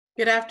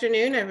Good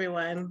afternoon,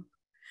 everyone.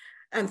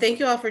 Thank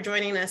you all for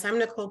joining us. I'm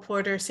Nicole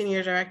Porter,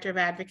 Senior Director of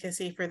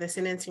Advocacy for the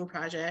Sentencing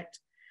Project.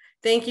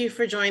 Thank you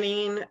for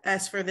joining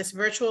us for this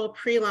virtual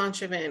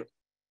pre-launch event.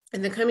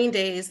 In the coming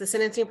days, the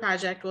Sentencing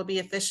Project will be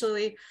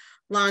officially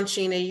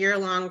launching a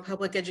year-long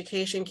public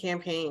education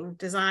campaign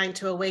designed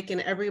to awaken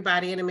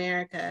everybody in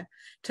America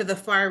to the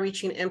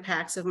far-reaching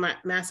impacts of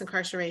mass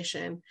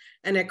incarceration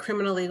and a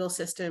criminal legal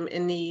system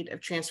in need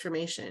of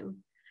transformation.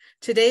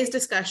 Today's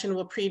discussion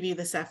will preview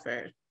this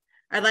effort.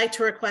 I'd like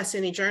to request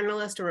any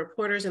journalists or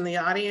reporters in the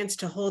audience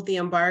to hold the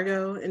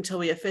embargo until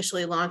we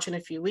officially launch in a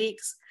few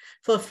weeks.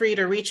 Feel free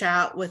to reach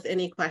out with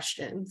any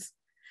questions.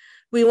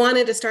 We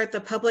wanted to start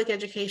the public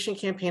education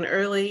campaign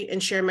early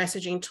and share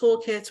messaging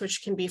toolkits,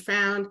 which can be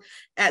found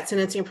at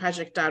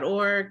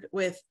sentencingproject.org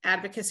with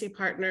advocacy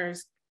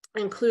partners,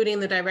 including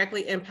the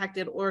directly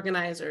impacted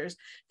organizers,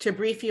 to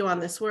brief you on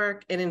this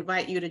work and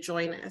invite you to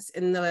join us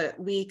in the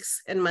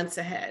weeks and months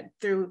ahead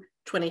through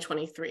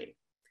 2023.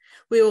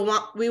 We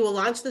will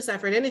launch this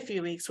effort in a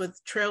few weeks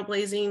with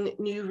trailblazing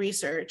new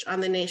research on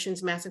the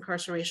nation's mass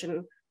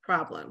incarceration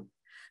problem.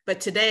 But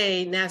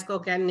today,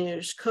 Nazgul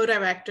Ganoush,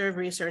 co-director of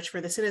research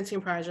for the Sentencing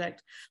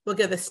Project, will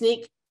give a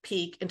sneak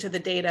peek into the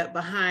data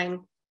behind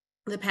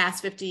the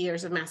past 50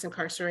 years of mass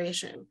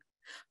incarceration,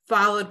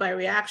 followed by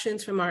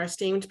reactions from our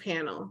esteemed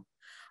panel.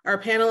 Our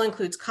panel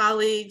includes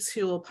colleagues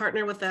who will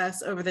partner with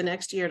us over the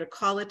next year to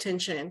call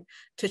attention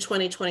to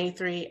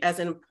 2023 as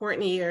an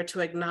important year to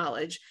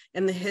acknowledge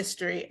in the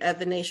history of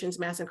the nation's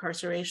mass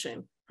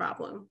incarceration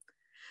problem.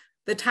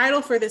 The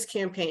title for this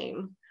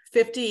campaign,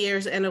 50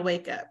 Years and a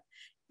Wakeup,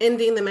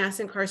 Ending the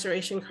Mass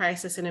Incarceration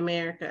Crisis in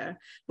America,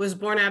 was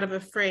born out of a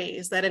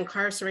phrase that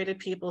incarcerated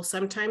people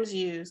sometimes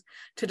use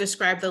to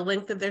describe the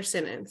length of their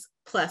sentence,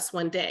 plus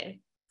 1 day.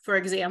 For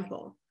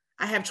example,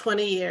 I have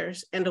 20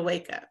 years and a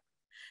wake up.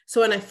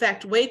 So in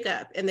effect, Wake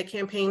Up in the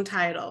campaign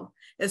title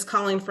is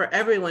calling for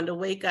everyone to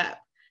wake up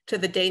to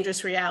the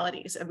dangerous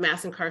realities of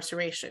mass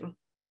incarceration.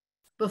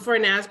 Before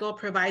Nazgul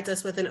provides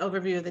us with an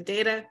overview of the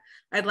data,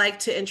 I'd like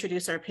to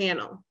introduce our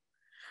panel.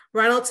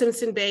 Ronald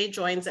Simpson Bay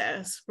joins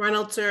us.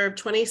 Ronald served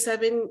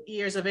 27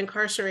 years of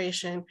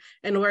incarceration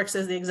and works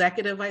as the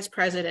Executive Vice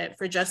President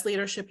for Just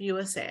Leadership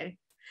USA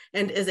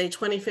and is a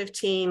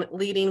 2015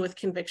 Leading with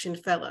Conviction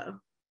Fellow.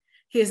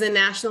 He is a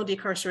national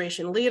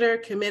decarceration leader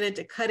committed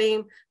to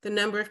cutting the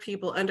number of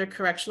people under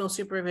correctional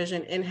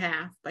supervision in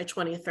half by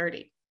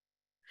 2030.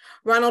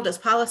 Ronald does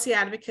policy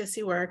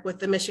advocacy work with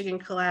the Michigan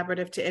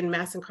Collaborative to End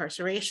Mass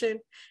Incarceration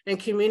and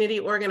community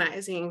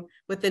organizing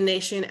with the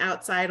Nation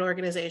Outside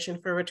Organization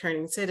for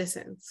Returning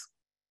Citizens.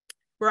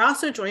 We're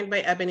also joined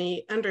by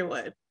Ebony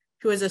Underwood,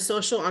 who is a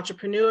social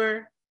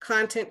entrepreneur,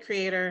 content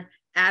creator,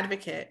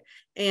 advocate,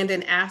 and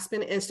an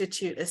Aspen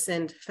Institute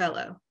Ascend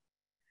Fellow.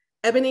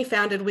 Ebony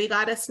founded We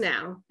Got Us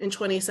Now in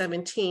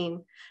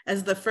 2017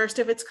 as the first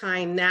of its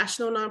kind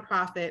national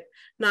nonprofit,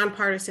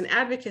 nonpartisan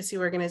advocacy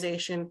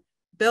organization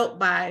built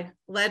by,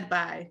 led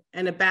by,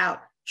 and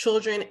about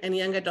children and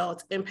young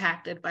adults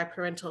impacted by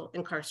parental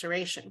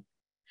incarceration.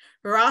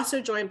 We're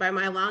also joined by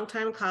my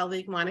longtime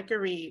colleague, Monica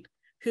Reed,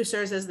 who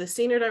serves as the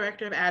Senior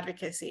Director of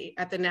Advocacy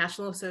at the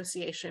National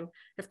Association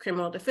of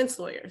Criminal Defense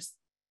Lawyers.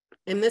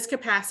 In this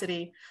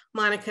capacity,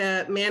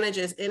 Monica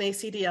manages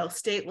NACDL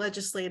state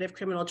legislative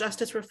criminal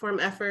justice reform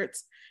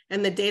efforts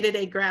and the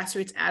day-to-day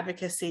grassroots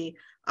advocacy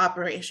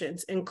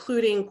operations,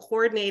 including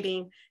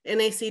coordinating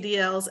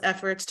NACDL's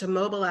efforts to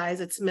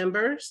mobilize its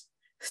members,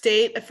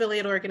 state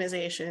affiliate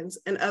organizations,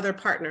 and other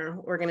partner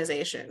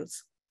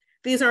organizations.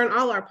 These aren't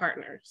all our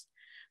partners.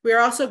 We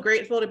are also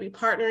grateful to be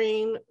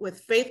partnering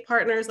with faith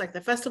partners like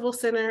the Festival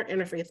Center,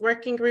 Interfaith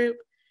Working Group,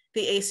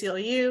 the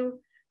ACLU,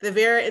 the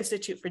Vera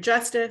Institute for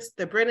Justice,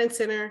 the Brennan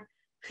Center,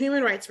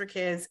 Human Rights for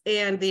Kids,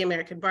 and the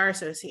American Bar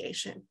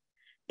Association.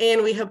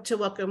 And we hope to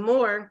welcome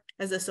more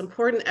as this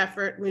important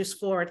effort moves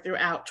forward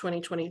throughout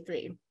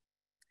 2023.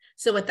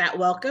 So with that,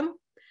 welcome.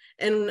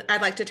 And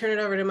I'd like to turn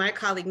it over to my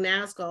colleague,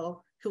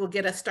 Nazgul, who will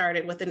get us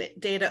started with a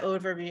data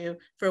overview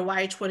for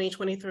why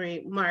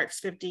 2023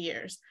 marks 50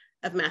 years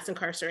of mass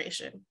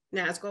incarceration.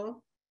 Nazgul.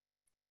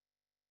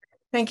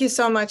 Thank you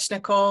so much,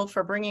 Nicole,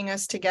 for bringing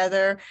us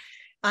together.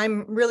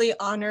 I'm really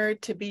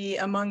honored to be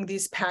among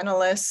these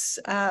panelists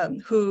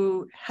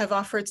who have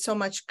offered so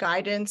much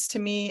guidance to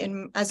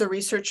me as a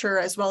researcher,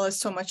 as well as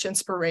so much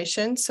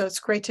inspiration. So it's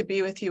great to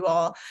be with you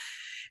all.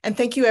 And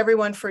thank you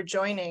everyone for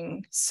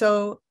joining.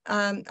 So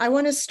I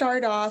want to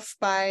start off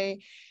by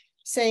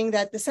saying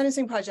that the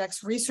Sentencing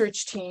Project's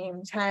research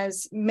team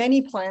has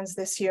many plans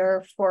this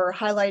year for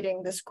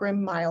highlighting this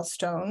grim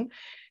milestone.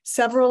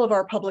 Several of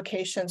our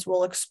publications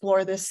will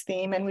explore this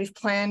theme, and we've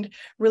planned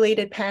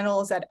related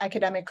panels at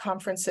academic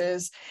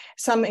conferences,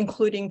 some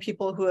including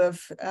people who have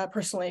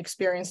personally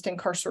experienced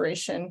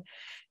incarceration.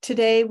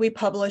 Today, we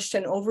published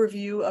an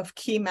overview of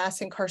key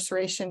mass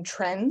incarceration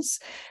trends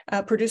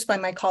produced by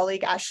my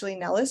colleague, Ashley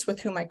Nellis, with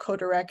whom I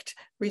co-direct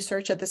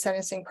research at the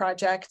Sentencing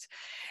Project.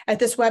 At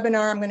this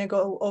webinar, I'm going to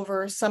go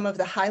over some of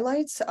the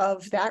highlights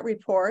of that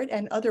report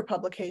and other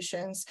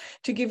publications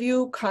to give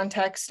you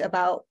context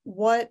about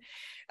what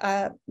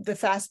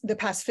the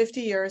past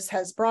 50 years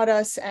has brought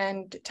us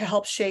and to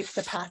help shape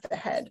the path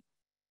ahead.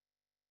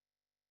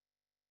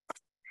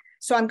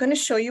 So I'm going to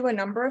show you a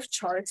number of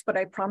charts, but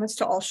I promise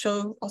to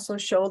also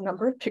show a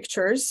number of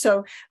pictures.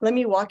 So let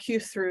me walk you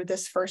through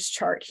this first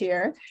chart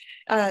here.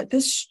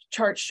 This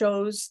chart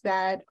shows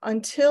that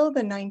until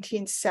the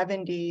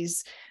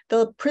 1970s,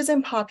 the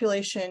prison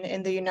population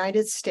in the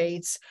United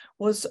States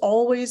was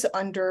always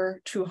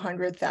under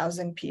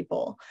 200,000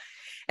 people.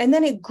 And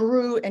then it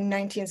grew in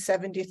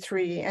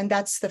 1973, and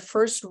that's the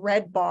first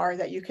red bar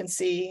that you can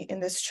see in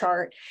this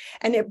chart,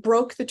 and it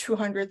broke the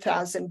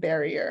 200,000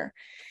 barrier.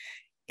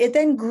 It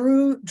then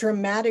grew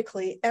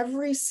dramatically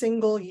every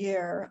single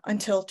year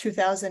until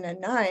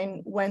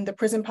 2009, when the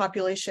prison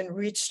population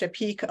reached a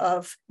peak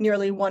of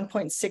nearly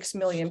 1.6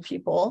 million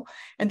people.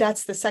 And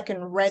that's the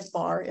second red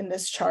bar in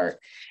this chart.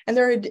 And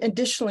there are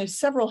additionally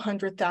several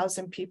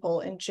 100,000 people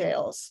in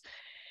jails.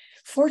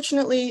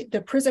 Fortunately, the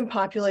prison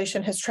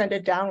population has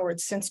trended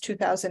downwards since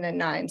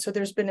 2009. So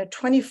there's been a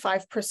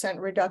 25%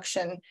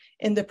 reduction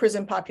in the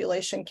prison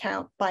population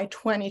count by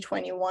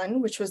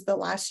 2021, which was the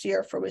last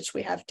year for which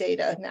we have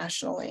data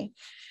nationally.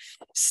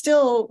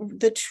 Still,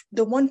 the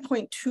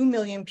 1.2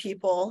 million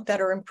people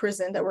that were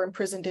imprisoned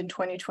in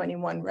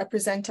 2021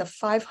 represent a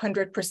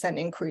 500%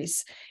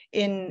 increase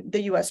in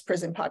the US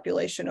prison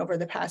population over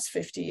the past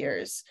 50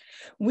 years.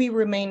 We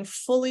remain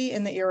fully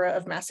in the era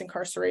of mass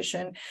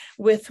incarceration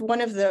with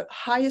one of the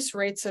highest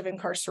rates of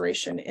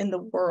incarceration in the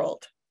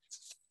world.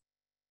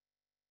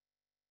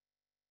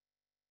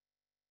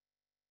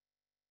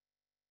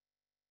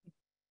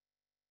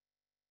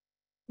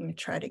 Let me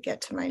try to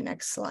get to my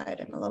next slide.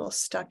 I'm a little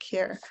stuck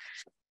here.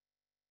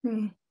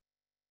 Okay,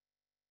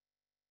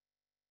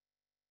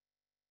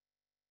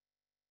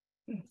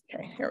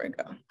 here we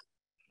go.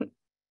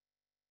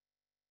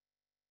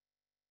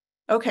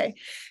 Okay,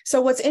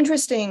 so what's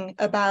interesting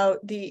about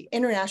the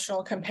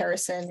international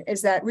comparison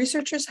is that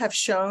researchers have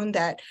shown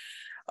that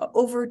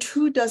over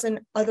 24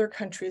 other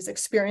countries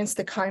experience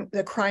the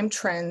crime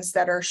trends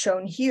that are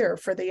shown here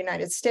for the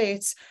United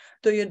States.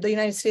 The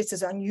United States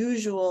is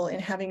unusual in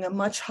having a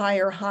much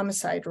higher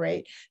homicide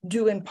rate,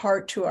 due in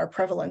part to our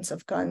prevalence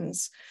of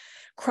guns.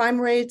 Crime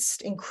rates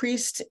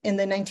increased in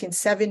the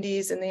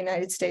 1970s in the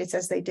United States,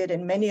 as they did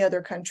in many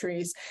other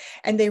countries,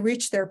 and they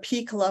reached their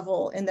peak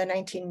level in the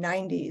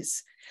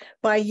 1990s.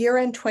 By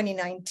year-end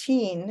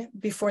 2019,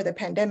 before the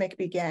pandemic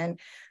began,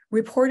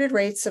 reported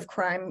rates of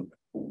crime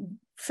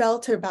fell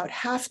to about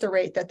half the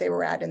rate that they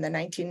were at in the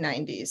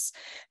 1990s.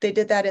 They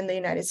did that in the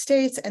United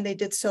States, and they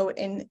did so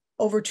in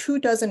over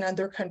 24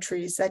 other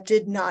countries that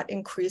did not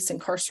increase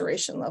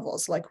incarceration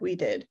levels like we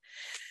did.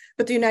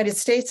 But the United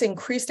States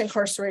increased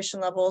incarceration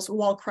levels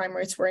while crime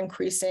rates were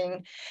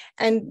increasing,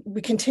 and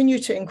we continue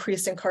to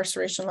increase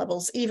incarceration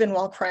levels even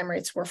while crime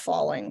rates were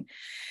falling.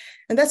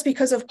 And that's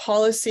because of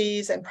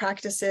policies and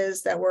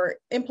practices that were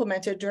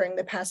implemented during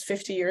the past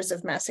 50 years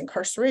of mass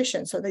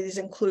incarceration. So these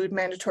include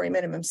mandatory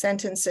minimum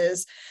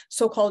sentences,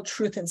 so-called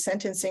truth in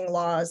sentencing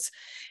laws,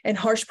 and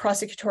harsh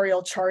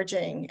prosecutorial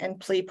charging and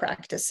plea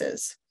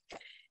practices.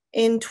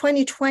 In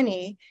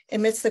 2020,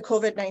 amidst the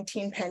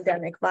COVID-19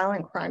 pandemic,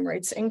 violent crime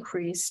rates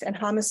increased and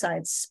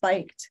homicides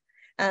spiked,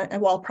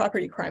 and while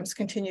property crimes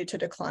continued to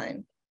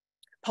decline.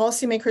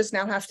 Policymakers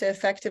now have to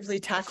effectively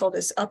tackle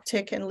this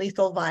uptick in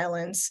lethal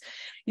violence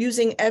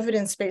using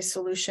evidence-based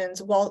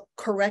solutions while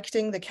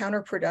correcting the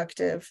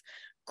counterproductive,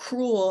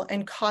 cruel,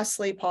 and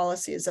costly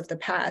policies of the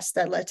past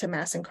that led to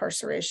mass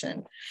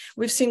incarceration.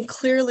 We've seen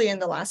clearly in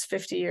the last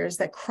 50 years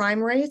that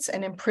crime rates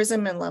and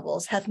imprisonment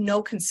levels have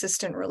no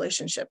consistent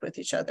relationship with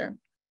each other.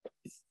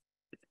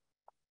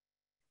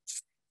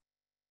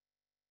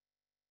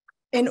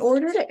 In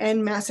order to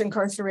end mass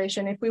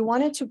incarceration, if we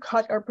wanted to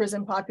cut our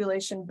prison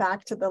population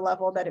back to the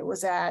level that it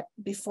was at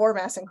before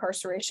mass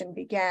incarceration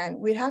began,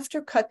 we'd have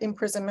to cut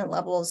imprisonment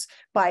levels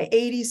by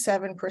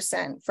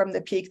 87% from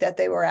the peak that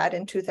they were at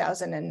in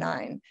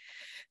 2009.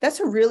 That's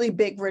a really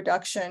big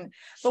reduction.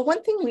 But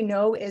one thing we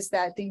know is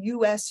that the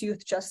US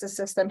youth justice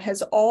system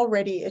has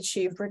already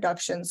achieved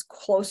reductions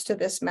close to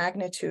this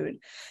magnitude.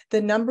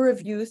 The number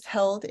of youth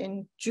held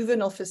in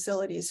juvenile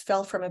facilities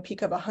fell from a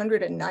peak of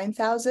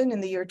 109,000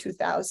 in the year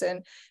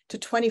 2000 to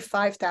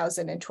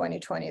 25,000 in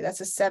 2020. That's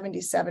a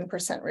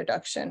 77%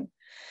 reduction.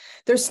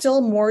 There's still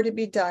more to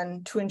be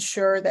done to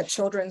ensure that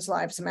children's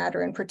lives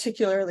matter, and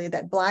particularly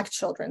that Black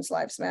children's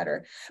lives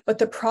matter. But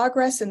the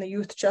progress in the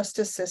youth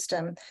justice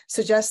system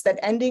suggests that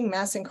ending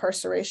mass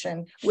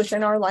incarceration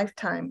within our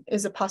lifetime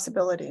is a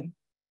possibility.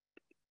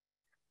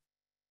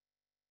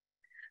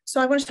 So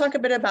I want to talk a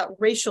bit about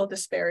racial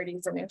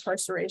disparities in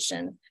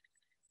incarceration,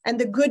 and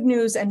the good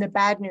news and the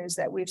bad news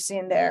that we've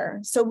seen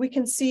there. So we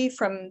can see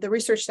from the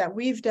research that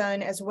we've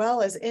done, as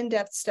well as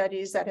in-depth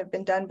studies that have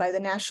been done by the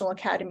National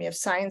Academy of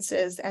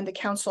Sciences and the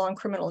Council on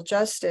Criminal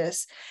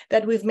Justice,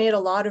 that we've made a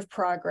lot of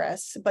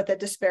progress, but that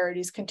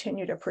disparities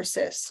continue to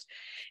persist.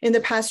 In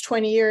the past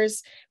 20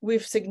 years,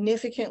 we've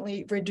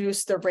significantly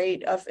reduced the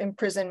rate of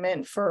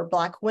imprisonment for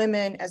Black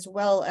women, as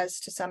well as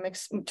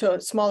to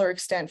a smaller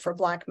extent for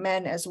Black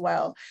men as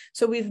well.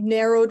 So we've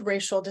narrowed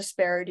racial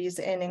disparities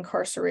in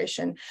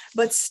incarceration,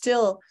 but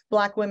still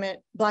Black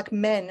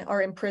men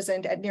are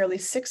imprisoned at nearly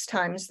 6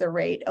 times the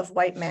rate of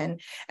white men,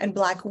 and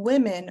Black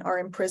women are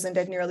imprisoned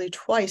at nearly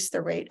twice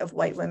the rate of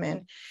white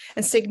women.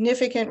 And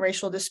significant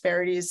racial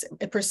disparities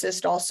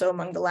persist also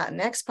among the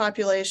Latinx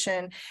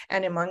population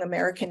and among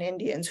American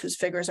Indians, whose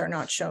figures are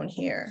not shown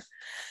here.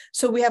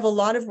 So we have a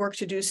lot of work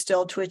to do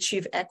still to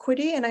achieve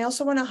equity. And I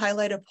also want to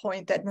highlight a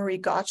point that Marie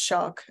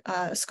Gottschalk,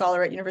 a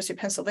scholar at University of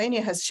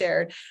Pennsylvania, has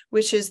shared,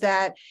 which is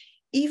that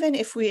even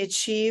if we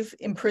achieve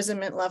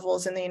imprisonment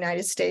levels in the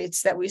United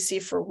States that we see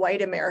for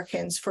white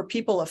Americans, for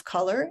people of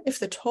color, if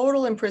the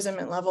total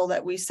imprisonment level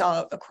that we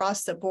saw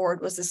across the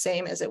board was the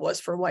same as it was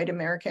for white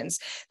Americans,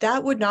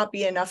 that would not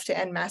be enough to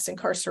end mass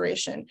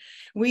incarceration.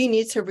 We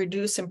need to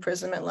reduce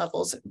imprisonment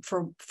levels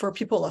for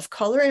people of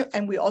color,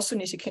 and we also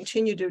need to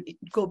continue to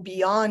go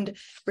beyond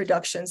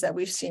reductions that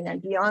we've seen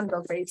and beyond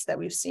the rates that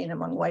we've seen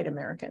among white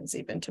Americans,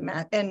 even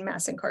to end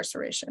mass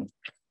incarceration.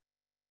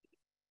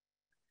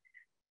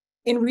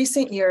 In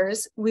recent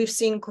years, we've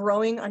seen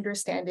growing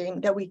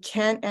understanding that we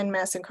can't end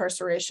mass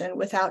incarceration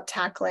without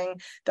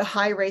tackling the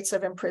high rates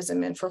of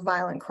imprisonment for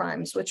violent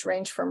crimes, which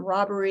range from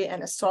robbery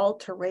and assault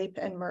to rape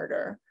and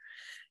murder.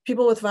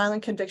 People with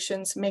violent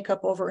convictions make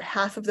up over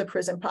half of the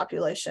prison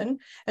population,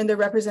 and they're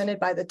represented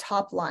by the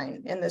top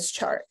line in this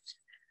chart.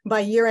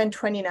 By year-end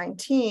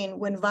 2019,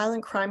 when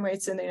violent crime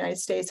rates in the United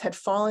States had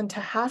fallen to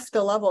half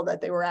the level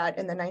that they were at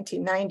in the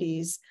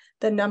 1990s,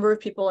 the number of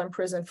people in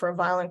prison for a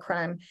violent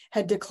crime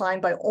had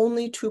declined by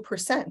only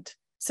 2%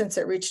 since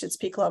it reached its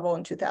peak level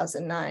in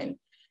 2009.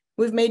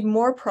 We've made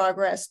more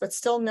progress, but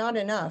still not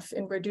enough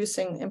in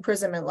reducing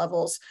imprisonment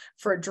levels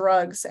for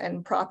drugs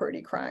and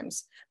property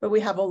crimes. But we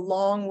have a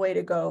long way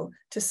to go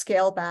to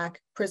scale back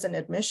prison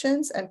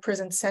admissions and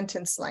prison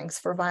sentence lengths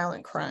for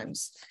violent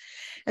crimes.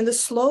 And the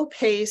slow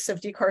pace of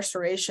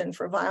decarceration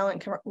for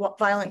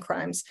violent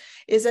crimes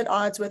is at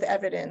odds with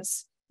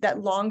evidence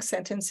that long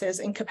sentences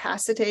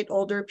incapacitate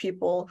older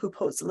people who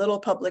pose little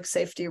public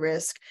safety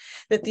risk,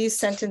 that these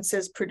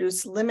sentences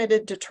produce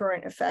limited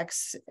deterrent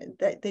effects,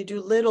 that they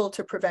do little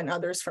to prevent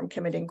others from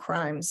committing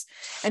crimes,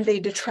 and they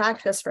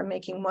detract us from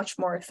making much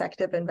more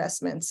effective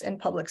investments in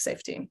public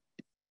safety.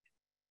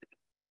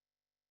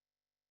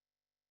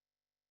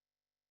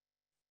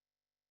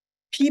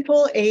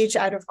 People age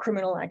out of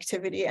criminal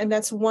activity, and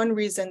that's one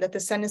reason that the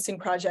Sentencing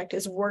Project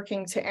is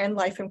working to end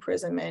life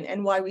imprisonment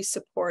and why we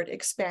support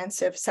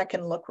expansive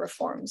second look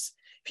reforms.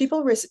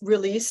 People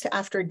released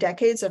after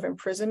decades of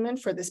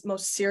imprisonment for the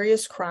most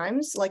serious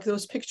crimes, like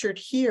those pictured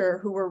here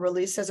who were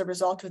released as a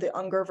result of the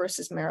Unger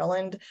versus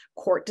Maryland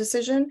court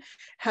decision,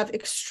 have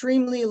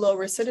extremely low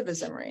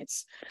recidivism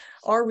rates.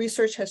 Our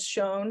research has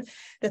shown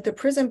that the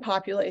prison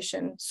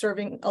population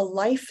serving a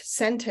life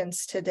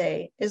sentence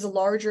today is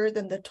larger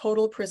than the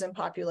total prison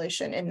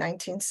population in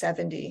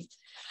 1970.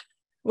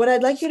 What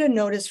I'd like you to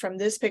notice from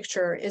this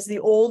picture is the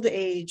old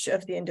age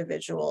of the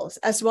individuals,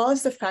 as well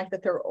as the fact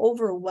that they're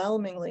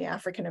overwhelmingly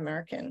African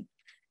American.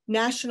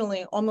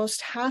 Nationally,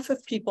 almost half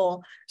of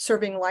people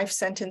serving life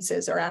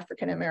sentences are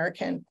African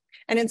American.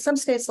 And in some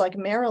states like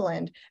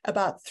Maryland,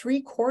 about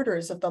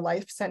 3/4 of the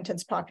life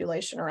sentence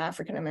population are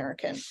African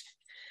American.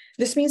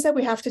 This means that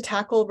we have to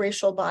tackle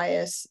racial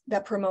bias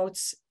that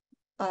promotes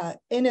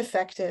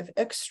ineffective,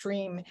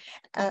 extreme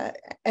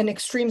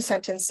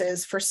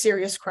sentences for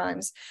serious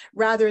crimes,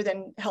 rather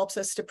than helps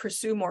us to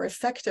pursue more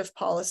effective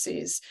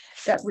policies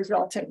that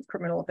result in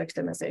criminal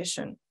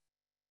victimization.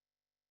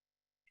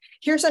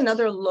 Here's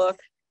another look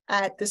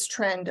at this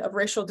trend of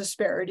racial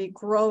disparity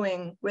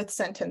growing with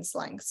sentence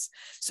lengths.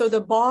 So the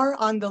bar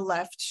on the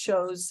left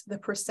shows the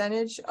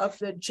percentage of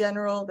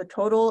the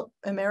total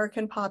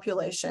American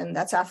population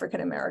that's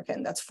African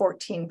American, that's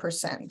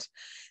 14%.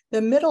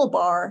 The middle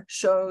bar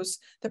shows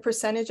the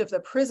percentage of the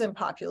prison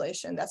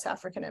population that's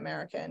African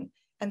American,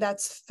 and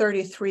that's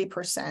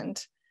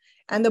 33%.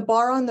 And the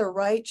bar on the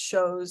right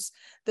shows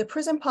the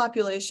prison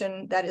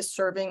population that is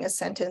serving a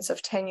sentence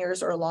of 10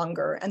 years or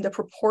longer, and the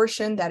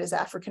proportion that is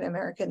African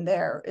American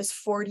there is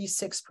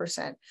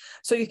 46%.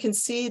 So you can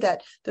see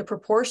that the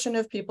proportion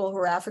of people who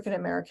are African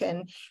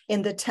American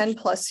in the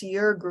 10+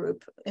 year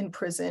group in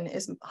prison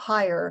is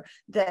higher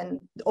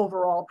than the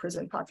overall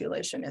prison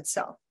population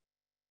itself.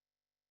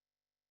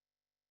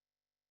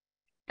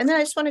 And then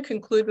I just want to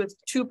conclude with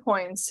 2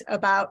 points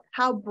about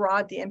how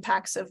broad the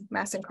impacts of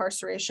mass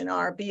incarceration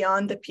are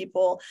beyond the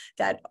people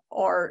that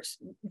are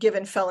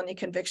given felony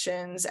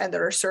convictions and that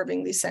are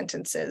serving these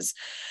sentences.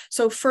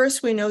 So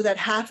first, we know that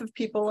half of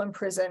people in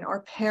prison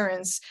are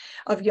parents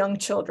of young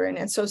children.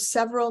 And so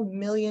several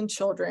million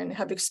children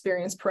have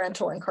experienced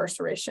parental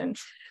incarceration.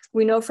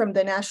 We know from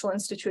the National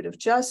Institute of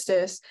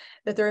Justice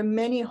that there are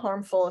many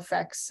harmful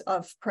effects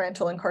of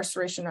parental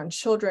incarceration on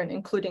children,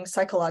 including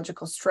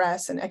psychological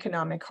stress and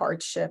economic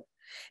hardship.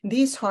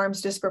 These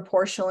harms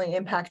disproportionately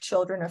impact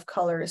children of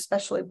color,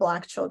 especially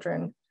Black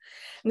children.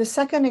 And the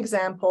second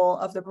example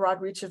of the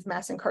broad reach of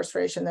mass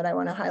incarceration that I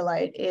want to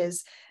highlight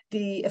is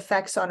the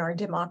effects on our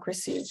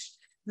democracy.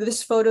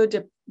 This photo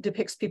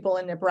depicts people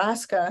in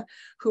Nebraska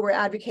who were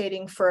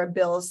advocating for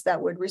bills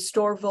that would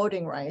restore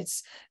voting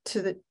rights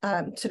to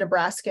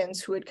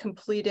Nebraskans who had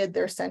completed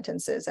their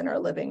sentences and are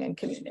living in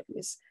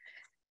communities.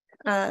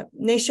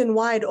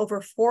 Nationwide, over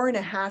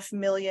 4.5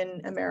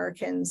 million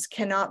Americans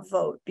cannot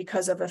vote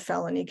because of a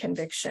felony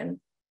conviction.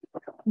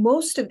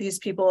 Most of these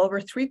people,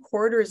 over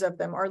 3/4 of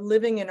them, are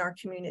living in our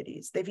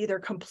communities. They've either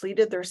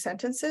completed their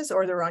sentences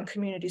or they're on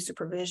community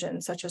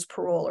supervision, such as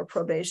parole or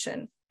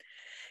probation.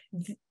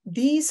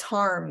 These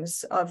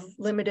harms of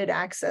limited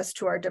access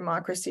to our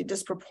democracy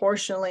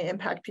disproportionately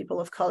impact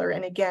people of color,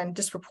 and again,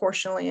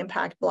 disproportionately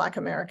impact Black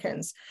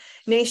Americans.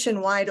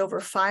 Nationwide, over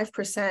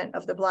 5%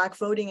 of the Black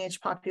voting age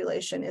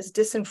population is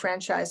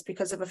disenfranchised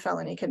because of a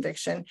felony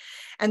conviction,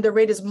 and the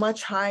rate is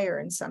much higher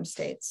in some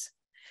states.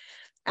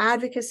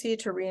 Advocacy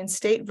to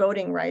reinstate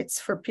voting rights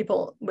for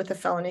people with a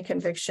felony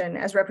conviction,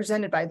 as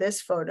represented by this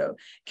photo,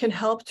 can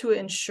help to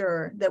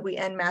ensure that we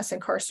end mass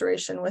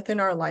incarceration within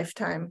our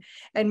lifetime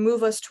and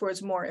move us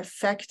towards more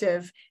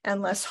effective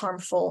and less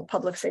harmful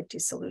public safety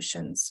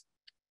solutions.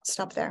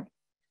 Stop there.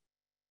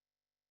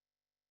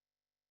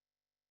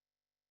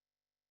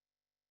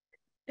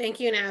 Thank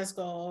you,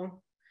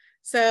 Nazgul.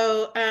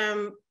 So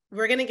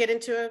we're going to get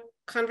into a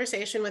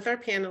conversation with our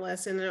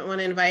panelists, and I want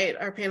to invite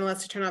our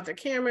panelists to turn off their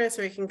cameras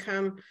so we can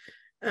come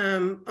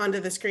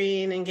onto the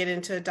screen and get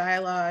into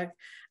dialogue.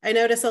 I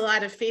notice a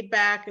lot of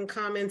feedback and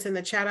comments in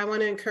the chat. I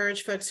want to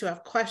encourage folks who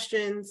have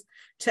questions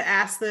to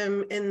ask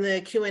them in the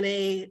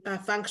Q&A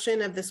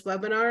function of this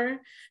webinar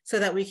so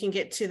that we can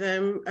get to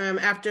them.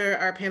 After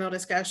our panel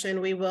discussion,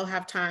 we will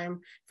have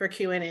time for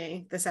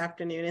Q&A this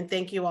afternoon. And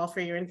thank you all for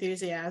your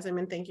enthusiasm,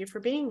 and thank you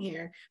for being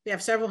here. We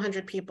have several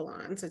hundred people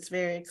on, so it's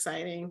very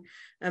exciting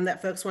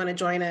that folks want to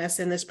join us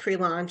in this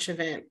pre-launch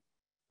event.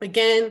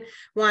 Again,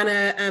 want to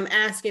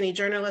ask any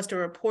journalists or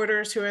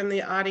reporters who are in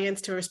the audience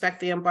to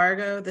respect the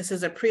embargo. This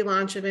is a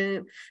pre-launch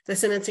event. The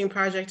Sentencing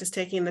Project is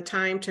taking the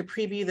time to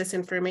preview this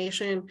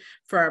information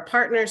for our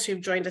partners who've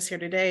joined us here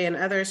today and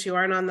others who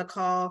aren't on the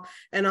call,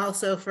 and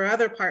also for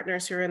other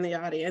partners who are in the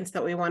audience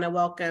that we want to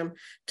welcome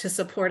to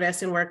support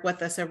us and work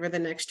with us over the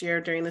next year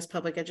during this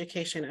public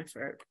education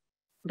effort.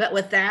 But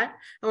with that,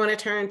 I want to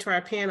turn to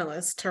our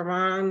panelists, to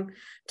Ron,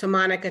 to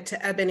Monica,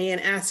 to Ebony,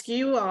 and ask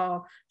you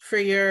all for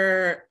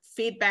your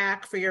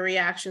feedback, for your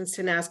reactions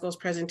to Nazgul's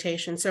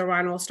presentation. So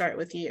Ron, we'll start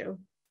with you.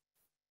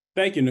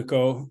 Thank you,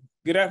 Nicole.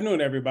 Good afternoon,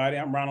 everybody.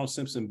 I'm Ronald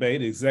Simpson Bay,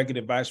 the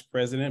Executive Vice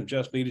President of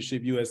Just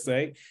Leadership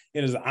USA.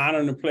 It is an honor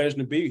and a pleasure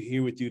to be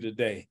here with you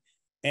today.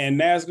 And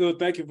Nazgul,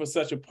 thank you for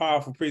such a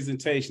powerful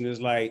presentation. It's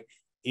like,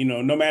 you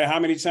know, no matter how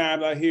many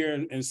times I hear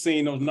and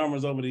seen those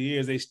numbers over the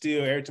years, they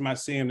still, every time I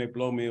see them, they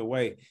blow me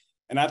away.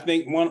 And I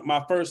think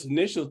my first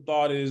initial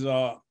thought is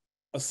a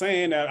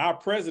saying that our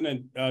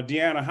president,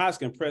 Deanna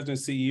Hoskin, president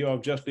and CEO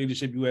of Just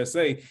Leadership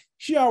USA,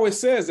 she always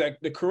says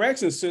that the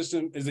correction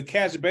system is a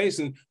catch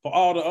basin for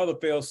all the other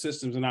failed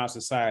systems in our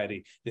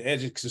society,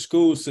 the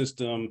school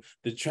system,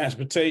 the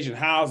transportation,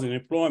 housing,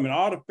 employment,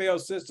 all the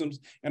failed systems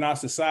in our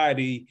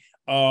society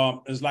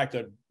is like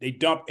they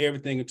dump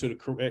everything into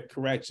the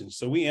correction.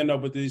 So we end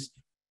up with these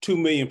 2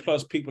 million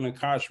plus people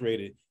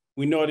incarcerated.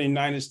 We know in the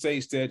United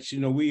States that, you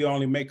know, we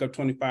only make up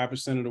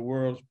 25% of the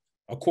world's,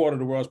 a quarter of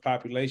the world's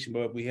population,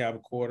 but we have a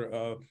quarter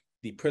of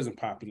the prison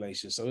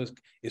population. So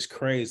it's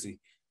crazy.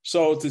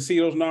 So to see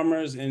those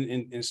numbers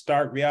in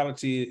stark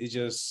reality,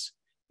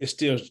 it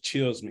still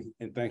chills me.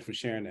 And thanks for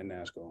sharing that,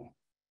 Nazgul.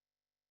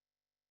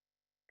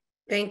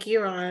 Thank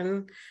you,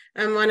 Ron.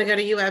 I want to go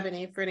to you,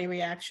 Ebony, for any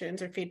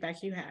reactions or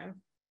feedback you have.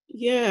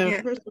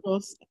 Yeah, first of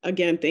all,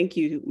 again, thank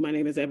you. My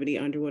name is Ebony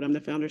Underwood. I'm the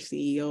founder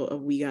CEO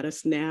of We Got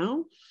Us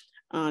Now.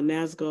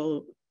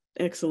 Nazgul,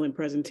 excellent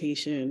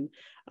presentation.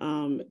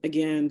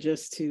 Again,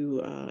 just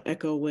to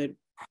echo what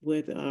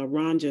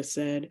Ron just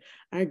said,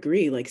 I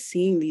agree, like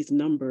seeing these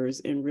numbers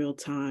in real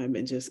time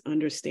and just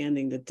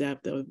understanding the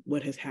depth of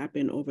what has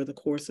happened over the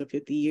course of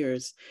 50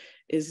 years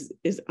is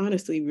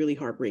honestly really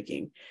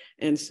heartbreaking.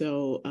 And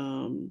so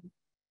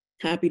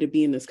happy to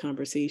be in this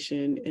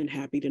conversation and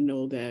happy to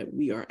know that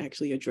we are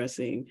actually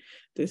addressing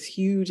this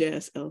huge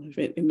ass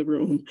elephant in the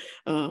room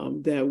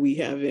that we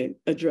haven't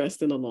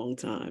addressed in a long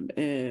time.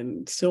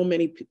 And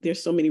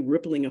there's so many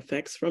rippling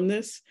effects from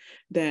this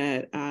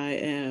that I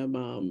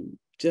am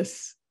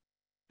just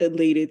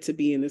elated to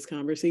be in this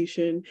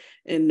conversation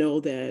and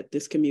know that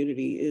this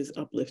community is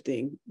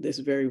uplifting this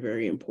very,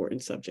 very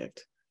important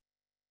subject.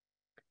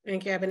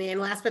 Thank you, Ebony.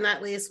 And last but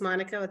not least,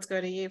 Monica, let's go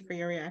to you for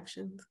your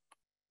reactions.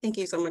 Thank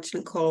you so much,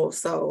 Nicole.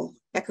 So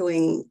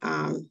echoing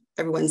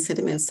everyone's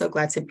sentiments, so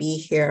glad to be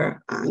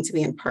here, to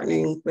be in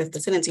partnering with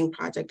the Sentencing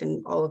Project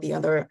and all of the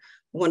other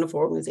wonderful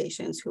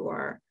organizations who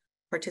are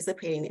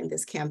participating in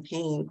this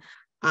campaign.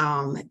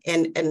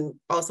 And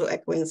also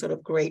echoing sort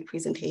of great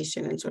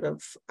presentation and sort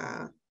of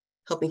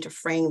helping to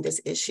frame this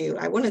issue.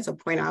 I wanted to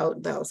point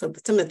out though, so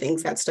some of the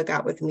things that stuck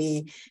out with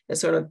me is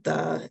sort of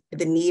the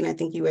need, and I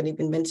think you had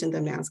even mentioned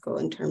them, Nazgul,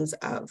 in terms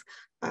of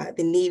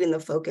the need and the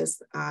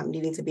focus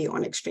needing to be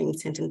on extreme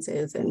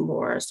sentences and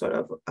more sort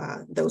of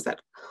those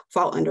that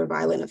fall under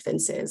violent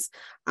offenses.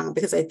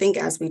 Because I think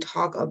as we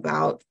talk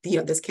about,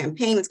 this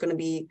campaign, it's going to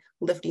be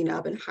lifting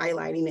up and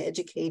highlighting and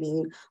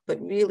educating, but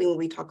really when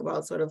we talk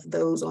about sort of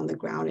those on the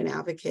ground and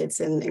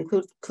advocates and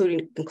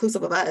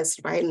inclusive of us,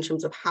 right, in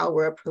terms of how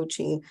we're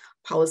approaching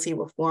policy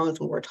reforms,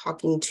 when we're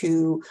talking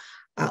to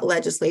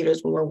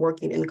legislators, when we're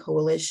working in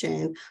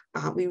coalition,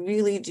 we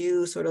really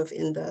do sort of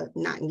in the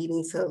not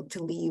needing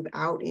to leave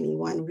out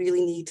anyone,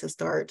 really need to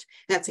start,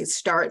 not say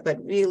start, but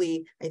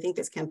really, I think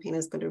this campaign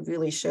is going to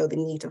really show the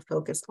need to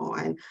focus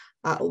on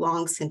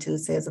long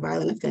sentences,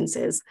 violent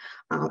offenses.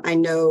 I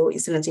know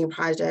Sentencing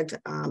Project,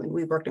 and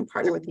we've worked in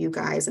partner with you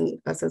guys and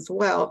us as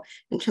well,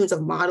 in terms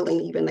of modeling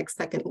even like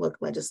second look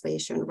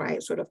legislation,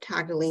 right? Sort of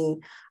tackling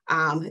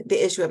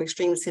the issue of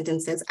extreme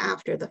sentences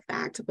after the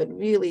fact, but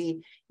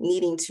really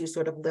needing to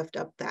sort of lift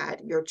up that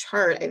your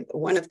chart,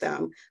 one of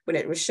them, when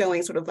it was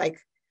showing sort of like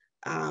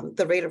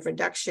the rate of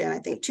reduction, I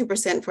think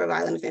 2% for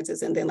violent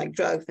offenses, and then like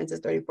drug offenses,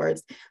 34.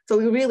 So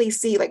we really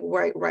see like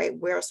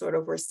where sort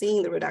of we're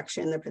seeing the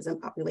reduction in the prison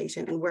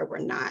population and where we're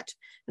not.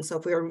 And so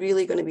if we're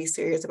really going to be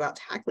serious about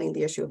tackling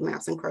the issue of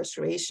mass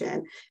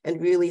incarceration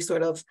and really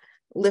sort of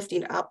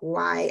lifting up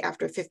why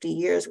after 50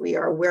 years we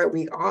are where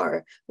we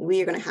are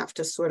going to have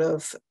to sort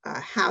of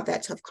have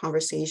that tough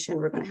conversation.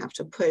 We're going to have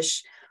to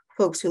push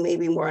folks who may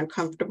be more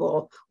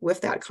uncomfortable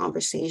with that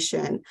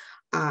conversation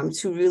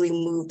to really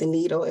move the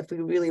needle if we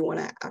really want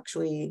to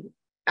actually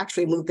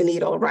move the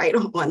needle right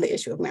on the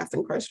issue of mass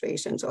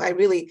incarceration. So I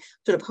really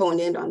sort of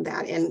honed in on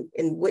that and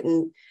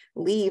wouldn't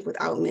leave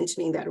without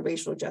mentioning that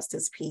racial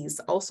justice piece,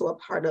 also a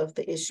part of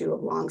the issue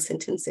of long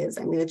sentences.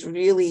 I mean, it's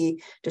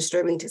really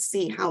disturbing to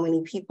see how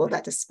many people,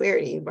 that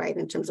disparity, right,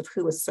 in terms of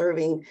who is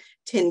serving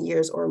 10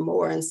 years or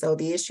more. And so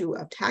the issue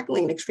of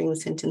tackling extreme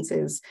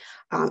sentences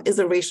is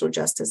a racial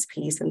justice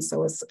piece. And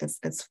so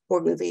it's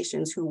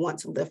organizations who want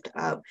to lift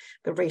up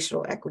the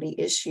racial equity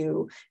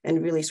issue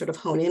and really sort of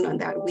hone in on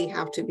that, we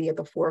have to be at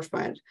the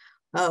forefront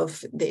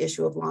of the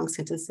issue of long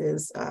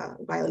sentences,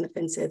 violent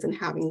offenses, and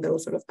having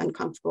those sort of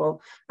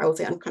uncomfortable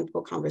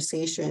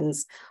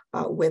conversations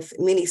with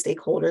many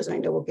stakeholders. And I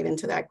know we'll get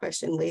into that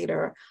question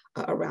later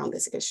around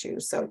this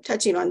issue. So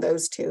touching on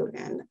those two,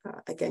 and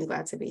again,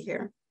 glad to be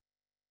here.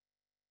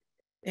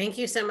 Thank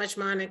you so much,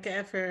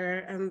 Monica,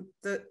 for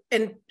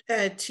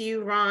to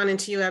you, Ron, and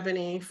to you,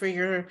 Ebony, for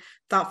your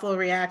thoughtful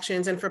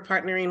reactions and for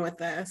partnering with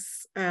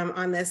us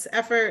on this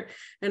effort.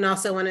 And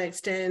also want to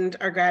extend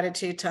our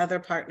gratitude to other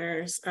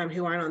partners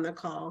who aren't on the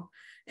call,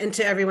 and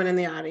to everyone in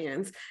the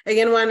audience.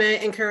 Again, want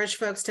to encourage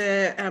folks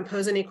to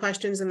pose any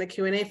questions in the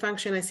Q&A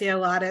function. I see a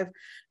lot of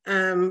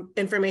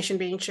information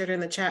being shared in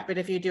the chat, but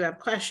if you do have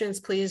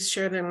questions, please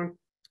share them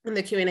in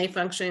the Q&A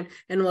function,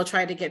 and we'll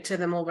try to get to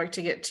them. We'll work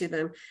to get to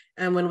them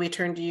when we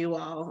turn to you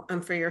all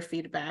for your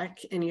feedback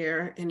and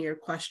your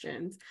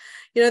questions.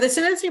 The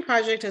Sentencing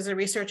Project is a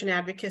research and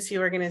advocacy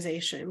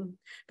organization,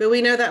 but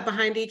we know that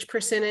behind each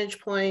percentage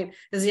point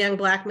is a young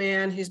Black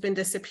man who's been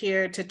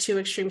disappeared to 2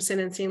 extreme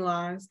sentencing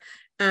laws,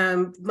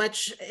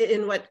 much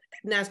in what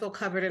Nazgul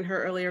covered in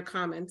her earlier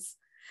comments.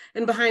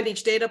 And behind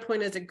each data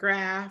point is a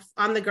graph.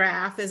 On the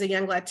graph is a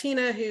young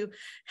Latina who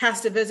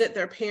has to visit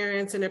their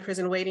parents in a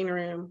prison waiting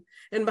room.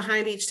 And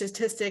behind each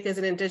statistic is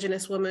an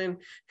Indigenous woman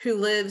who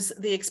lives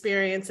the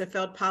experience of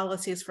failed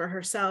policies for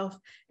herself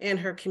and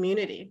her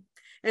community.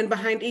 And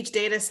behind each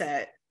data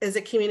set is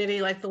a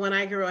community like the one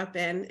I grew up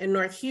in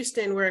North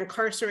Houston, where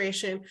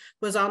incarceration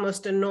was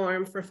almost a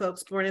norm for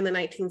folks born in the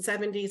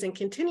 1970s and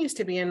continues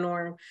to be a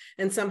norm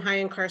in some high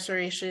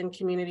incarceration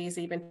communities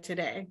even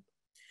today.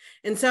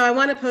 And so I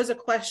want to pose a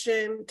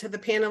question to the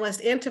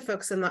panelists and to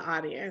folks in the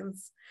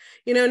audience.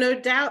 No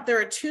doubt there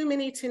are too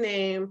many to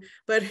name,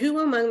 but who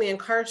among the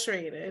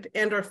incarcerated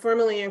and or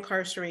formerly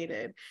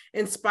incarcerated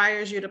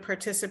inspires you to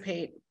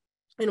participate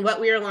in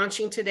what we are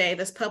launching today,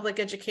 this public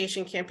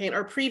education campaign,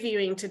 or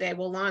previewing today?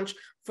 We'll launch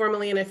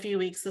formally in a few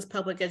weeks, this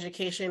public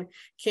education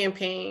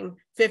campaign,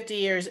 50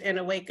 years and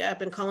a wake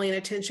up, and calling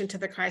attention to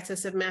the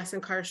crisis of mass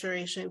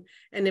incarceration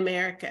in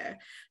America.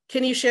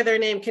 Can you share their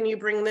name? Can you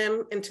bring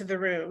them into the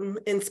room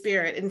in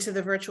spirit, into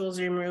the virtual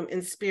Zoom room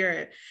in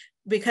spirit?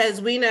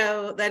 Because we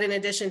know that in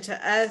addition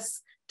to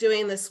us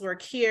doing this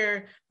work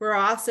here, we're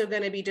also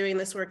going to be doing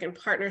this work in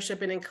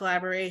partnership and in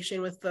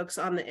collaboration with folks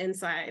on the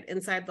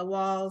inside the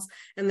walls,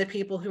 and the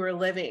people who are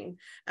living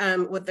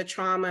with the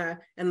trauma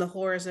and the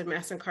horrors of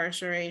mass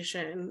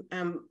incarceration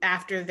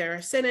after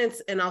their sentence,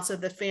 and also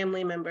the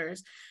family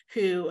members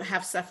who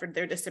have suffered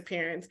their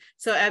disappearance.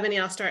 So Ebony,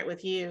 I'll start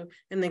with you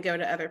and then go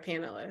to other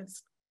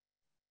panelists.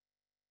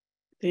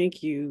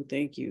 Thank you.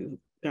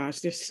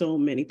 Gosh, there's so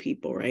many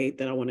people, right,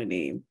 that I want to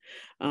name.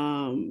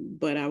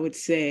 But I would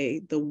say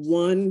the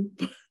one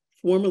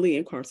formerly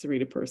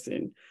incarcerated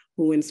person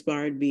who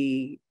inspired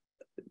me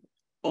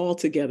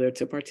altogether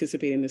to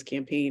participate in this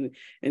campaign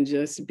and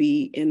just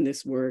be in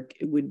this work,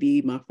 it would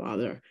be my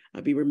father.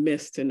 I'd be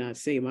remiss to not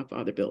say my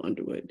father, Bill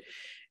Underwood.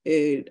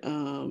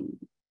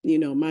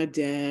 My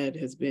dad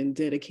has been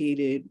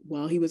dedicated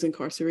while he was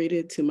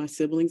incarcerated to my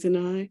siblings and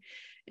I.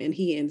 and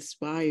he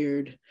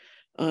inspired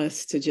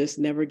us to just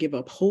never give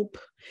up hope.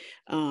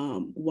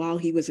 While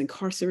he was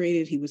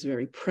incarcerated, he was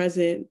very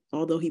present,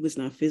 although he was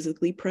not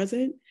physically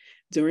present.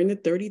 During the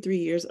 33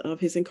 years of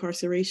his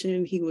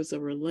incarceration, he was a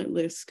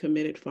relentless,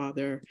 committed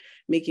father,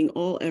 making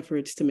all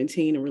efforts to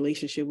maintain a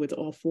relationship with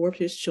all 4 of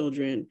his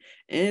children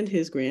and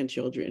his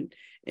grandchildren.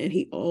 And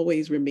he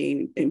always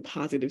remained in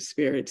positive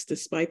spirits,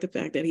 despite the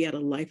fact that he had a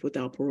life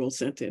without parole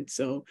sentence.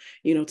 So,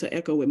 to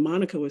echo what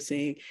Monica was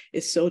saying,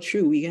 it's so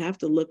true. We have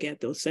to look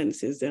at those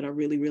sentences that are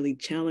really, really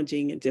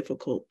challenging and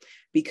difficult,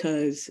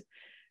 because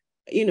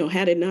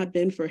had it not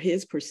been for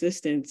his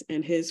persistence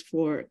and his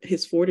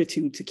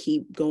fortitude to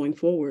keep going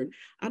forward,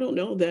 I don't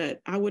know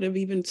that I would have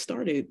even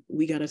started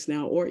We Got Us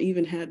Now, or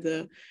even had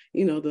the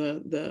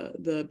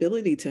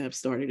ability to have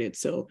started it.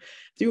 So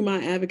through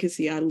my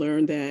advocacy, I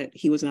learned that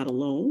he was not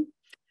alone,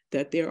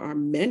 that there are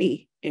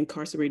many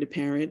incarcerated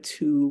parents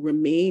who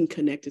remain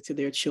connected to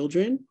their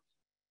children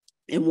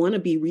and want to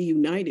be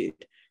reunited,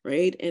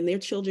 right? And their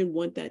children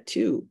want that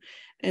too.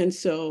 And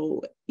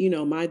so,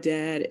 my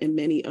dad and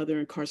many other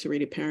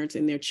incarcerated parents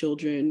and their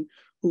children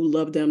who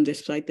love them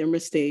despite their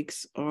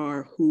mistakes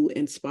are who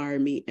inspire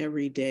me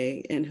every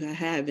day and who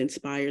have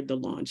inspired the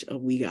launch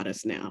of We Got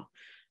Us Now.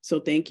 So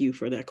thank you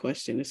for that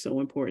question. It's so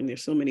important.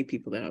 There's so many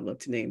people that I'd love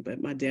to name,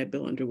 but my dad,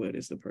 Bill Underwood,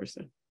 is the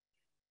person.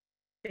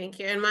 Thank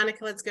you. And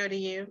Monica, let's go to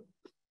you.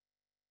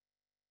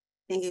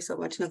 Thank you so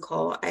much,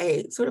 Nicole.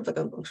 I'm sort of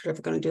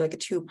going to do like a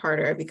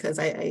 2-parter, because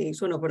I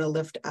sort of want to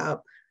lift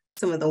up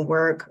some of the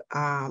work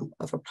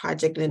of a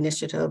project and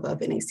initiative of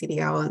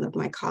NACDL and of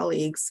my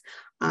colleagues.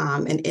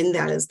 And in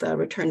that is the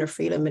Return to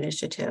Freedom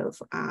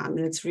Initiative. And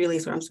it's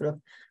really I'm sort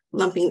of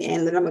lumping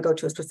in, then I'm gonna go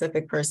to a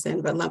specific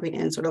person, but lumping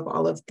in sort of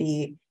all of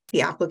the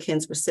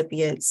applicants,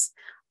 recipients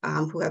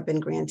who have been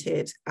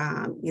granted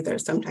either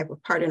some type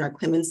of pardon or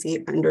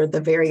clemency under the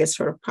various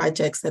sort of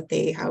projects that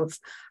they have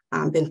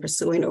been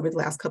pursuing over the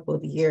last couple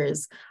of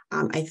years.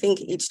 I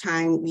think each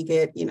time we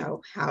get,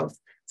 have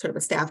sort of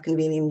a staff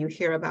convening, you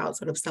hear about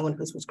sort of someone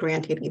who was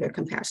granted either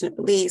compassionate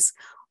release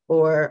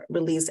or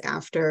release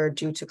after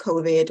due to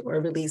COVID,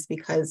 or release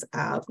because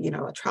of,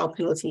 a trial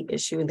penalty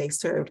issue, and they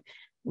served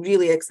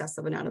really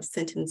excessive amount of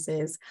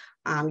sentences.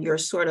 You're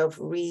sort of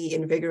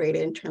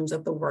reinvigorated in terms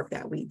of the work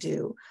that we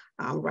do,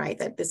 right?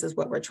 That this is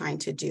what we're trying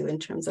to do in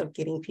terms of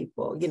getting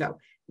people,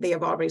 they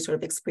have already sort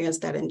of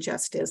experienced that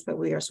injustice, but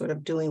we are sort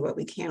of doing what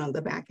we can on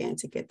the back end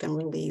to get them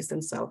released.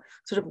 And so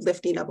sort of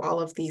lifting up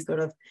all of these sort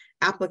of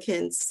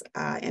applicants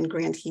and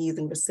grantees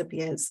and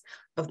recipients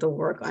of the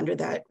work under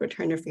that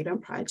Return to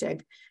Freedom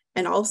project.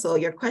 And also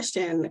your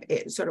question,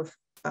 it sort of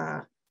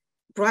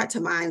brought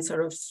to mind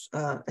sort of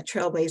a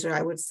trailblazer,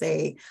 I would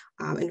say,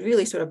 and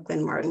really sort of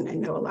Glenn Martin. I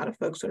know a lot of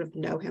folks sort of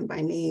know him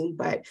by name,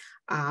 but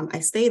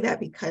I say that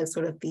because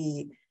sort of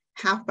the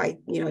half by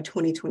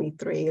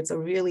 2023, it's a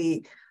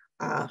really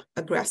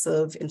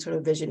aggressive and sort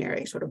of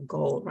visionary sort of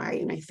goal, right?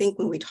 And I think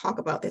when we talk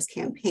about this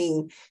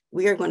campaign,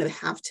 we are going to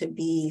have to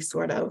be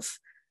sort of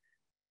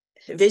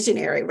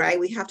visionary, right?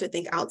 We have to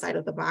think outside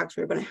of the box.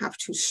 We're going to have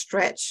to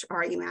stretch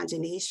our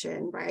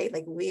imagination, right?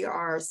 Like we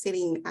are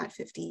sitting at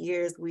 50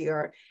 years, we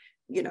are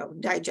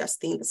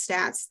digesting the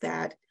stats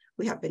that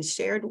we have been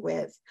shared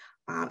with,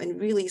 and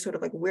really sort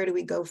of like, where do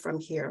we go from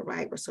here,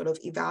 right? We're sort of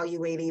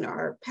evaluating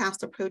our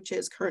past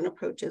approaches, current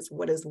approaches,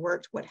 what has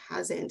worked, what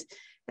hasn't.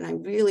 And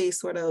I'm really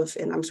sort of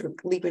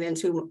leaping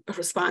into a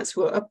response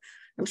to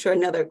I'm sure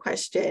another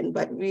question,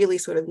 but really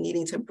sort of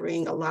needing to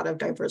bring a lot of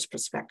diverse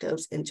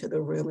perspectives into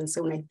the room. And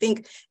so when I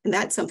think, and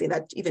that's something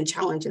that even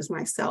challenges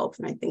myself,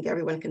 and I think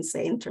everyone can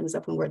say in terms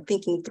of when we're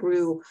thinking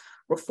through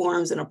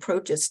reforms and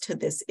approaches to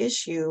this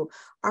issue,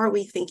 are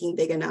we thinking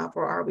big enough,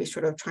 or are we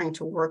sort of trying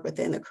to work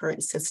within the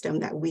current system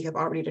that we have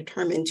already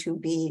determined to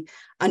be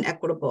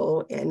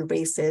unequitable and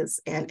racist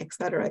and et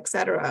cetera, et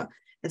cetera?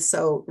 And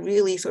so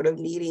really sort of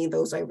needing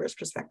those diverse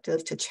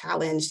perspectives to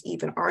challenge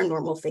even our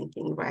normal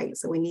thinking, right?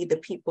 So we need the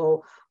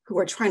people who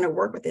are trying to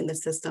work within the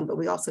system, but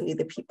we also need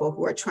the people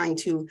who are trying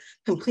to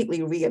completely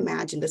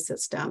reimagine the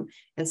system,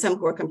 and some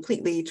who are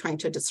completely trying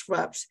to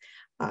disrupt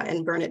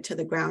and burn it to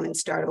the ground and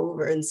start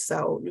over. And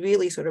so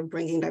really sort of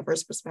bringing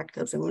diverse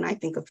perspectives. And when I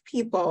think of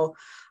people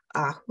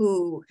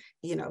who,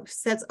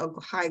 sets a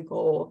high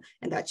goal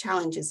and that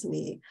challenges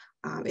me,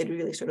 it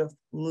really sort of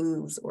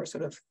moves or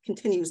sort of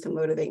continues to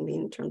motivate me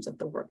in terms of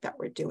the work that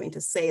we're doing,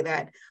 to say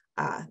that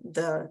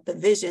the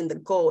vision, the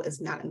goal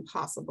is not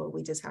impossible.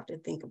 We just have to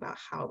think about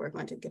how we're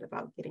going to get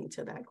about getting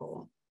to that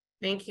goal.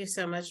 Thank you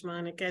so much,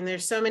 Monica. And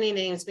there's so many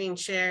names being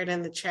shared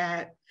in the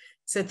chat.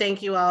 So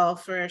thank you all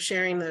for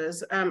sharing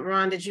those.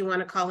 Ron, did you want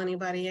to call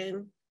anybody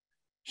in?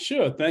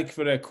 Sure. Thank you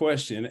for that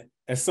question.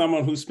 As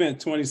someone who spent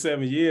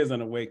 27 years on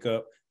the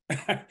Wakeup,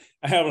 I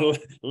have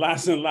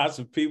lots and lots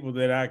of people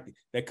that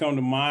come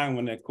to mind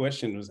when that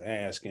question was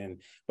asked.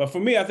 But for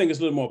me, I think it's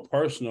a little more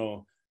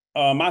personal.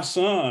 My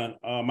son,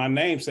 my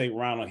namesake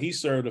Ronald, he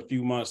served a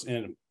few months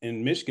in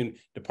Michigan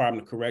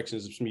Department of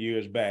Corrections some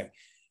years back.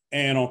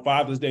 And on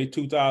Father's Day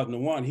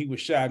 2001, he was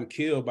shot and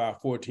killed by a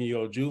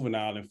 14-year-old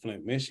juvenile in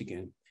Flint,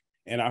 Michigan.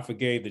 and I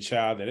forgave the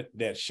child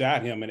that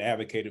shot him and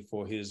advocated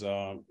for his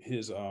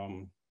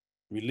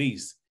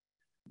release.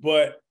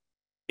 But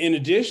in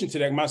addition to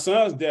that, my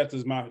son's death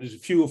is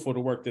fuel for the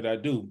work that I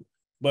do.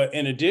 But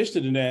in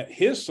addition to that,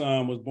 his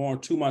son was born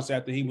 2 months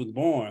after he was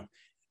born,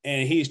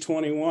 and he's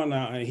 21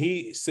 now,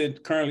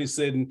 and currently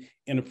sitting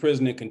in a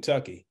prison in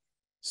Kentucky.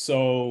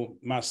 So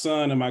my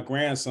son and my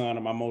grandson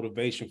are my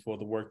motivation for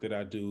the work that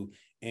I do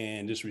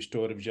and this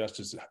restorative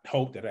justice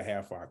hope that I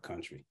have for our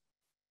country.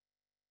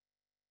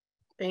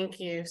 Thank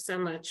you so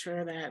much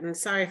for that, and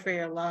sorry for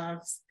your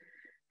loss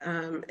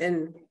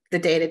in the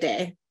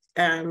day-to-day,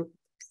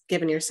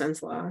 given your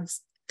son's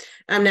loss.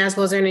 Nazgul,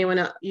 was there anyone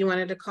else you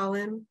wanted to call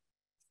in?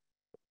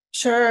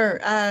 Sure.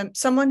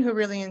 Someone who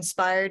really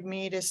inspired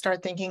me to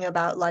start thinking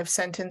about life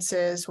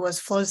sentences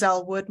was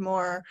Flozell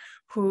Woodmore,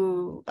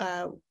 who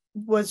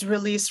was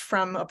released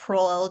from a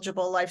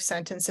parole-eligible life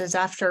sentences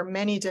after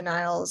many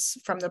denials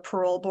from the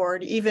parole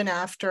board, even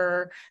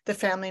after the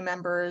family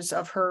members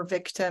of her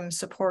victim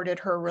supported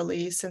her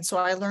release. And so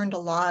I learned a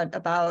lot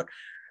about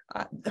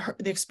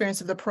the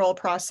experience of the parole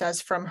process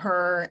from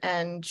her,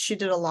 and she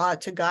did a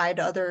lot to guide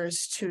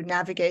others to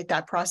navigate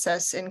that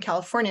process in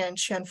California. And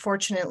she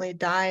unfortunately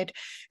died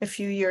a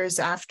few years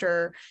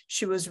after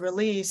she was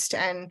released.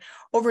 And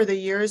over the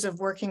years of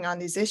working on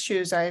these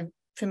issues, I'm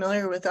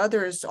familiar with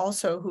others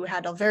also who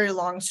had a very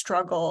long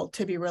struggle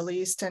to be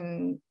released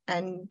and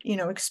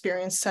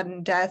experienced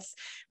sudden death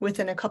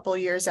within a couple of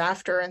years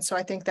after. And so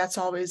I think that's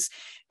always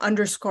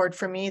underscored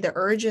for me the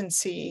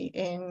urgency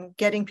in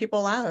getting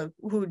people out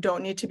who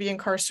don't need to be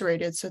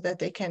incarcerated so that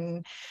they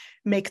can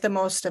make the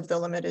most of the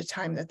limited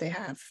time that they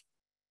have.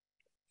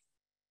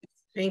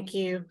 Thank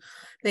you.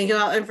 Thank you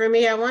all. And for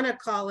me, I want to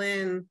call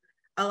in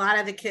a lot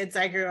of the kids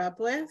I grew up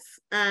with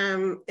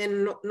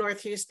in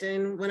North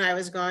Houston when I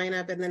was growing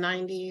up in the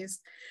 90s.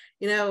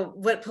 You know,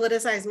 what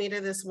politicized me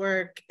to this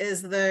work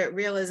is the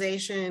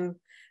realization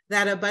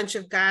that a bunch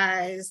of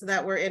guys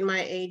that were in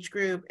my age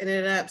group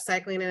ended up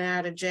cycling in and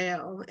out of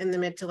jail in the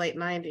mid to late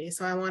 90s.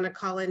 So I want to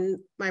call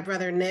in my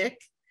brother,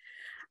 Nick.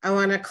 I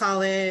want to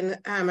call in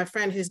a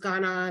friend who's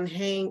gone on,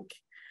 Hank.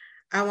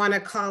 I want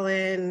to call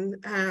in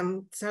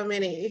so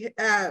many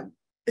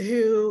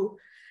who,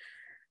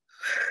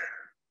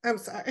 I'm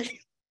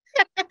sorry.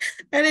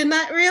 I did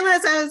not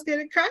realize I was going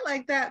to cry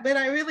like that, but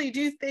I really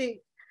do think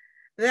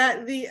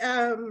that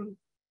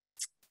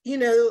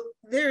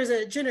there's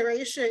a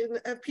generation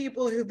of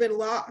people who've been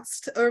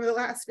lost over the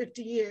last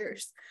 50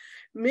 years,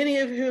 many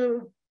of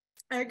whom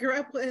I grew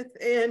up with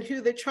and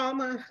who the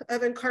trauma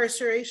of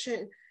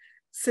incarceration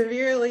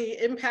severely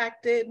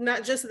impacted,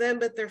 not just them,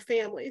 but their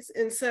families.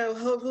 And so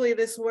hopefully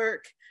this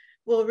work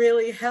will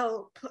really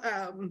help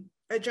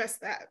address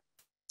that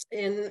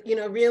and,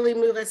 really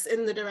move us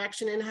in the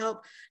direction and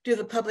help do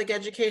the public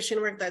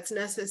education work that's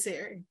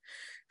necessary.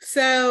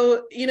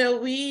 So,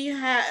 we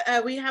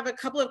have a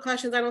couple of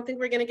questions. I don't think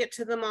we're going to get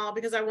to them all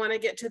because I want to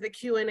get to the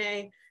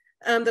Q&A,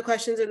 the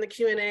questions in the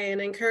Q&A, and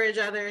encourage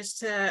others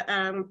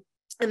to,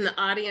 in the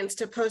audience,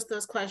 to post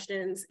those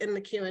questions in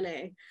the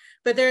Q&A.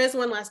 But there is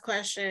one last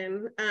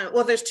question.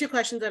 Well, there's two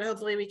questions that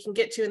hopefully we can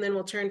get to, and then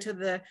we'll turn to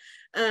the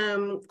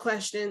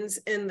questions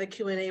in the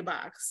Q&A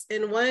box.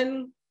 And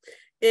one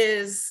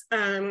is,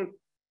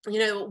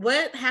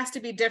 what has to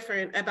be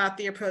different about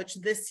the approach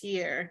this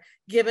year,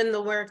 given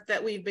the work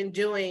that we've been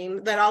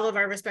doing, that all of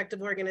our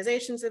respective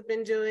organizations have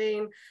been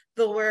doing,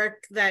 the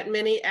work that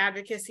many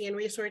advocacy and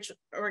research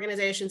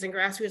organizations and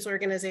grassroots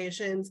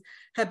organizations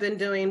have been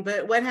doing,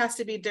 but what has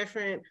to be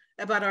different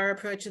about our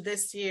approach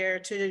this year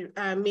to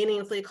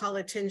meaningfully call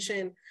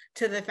attention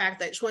to the fact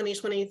that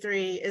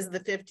 2023 is the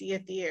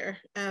 50th year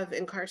of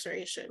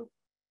incarceration,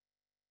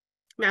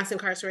 mass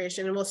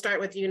incarceration? And we'll start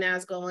with you,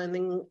 Nazgul,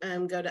 and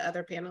then go to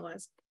other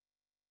panelists.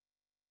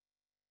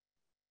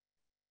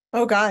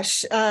 Oh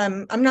gosh,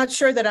 I'm not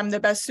sure that I'm the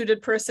best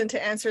suited person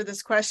to answer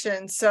this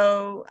question.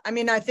 So,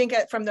 I think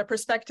from the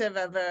perspective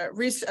of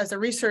as a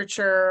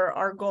researcher,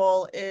 our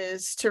goal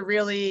is to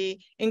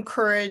really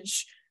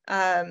encourage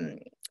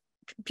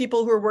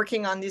people who are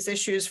working on these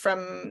issues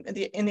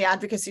in the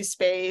advocacy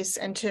space,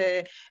 and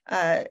to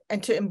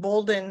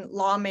embolden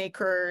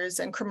lawmakers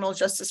and criminal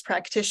justice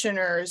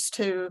practitioners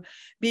to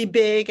be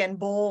big and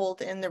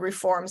bold in the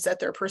reforms that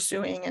they're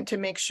pursuing, and to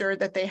make sure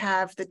that they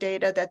have the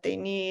data that they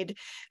need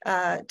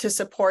to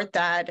support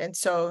that. And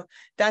so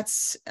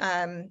that's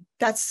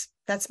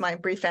my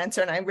brief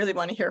answer, and I really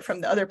want to hear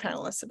from the other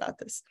panelists about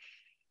this.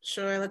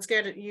 Sure, let's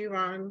get at you,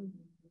 Ron.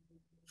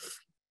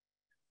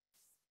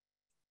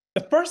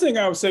 The first thing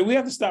I would say, we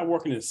have to stop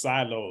working in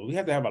silos. We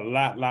have to have a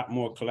lot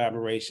more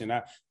collaboration.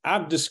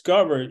 I've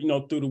discovered,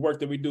 through the work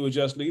that we do with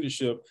Just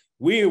Leadership,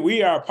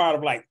 we are a part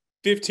of like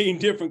 15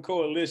 different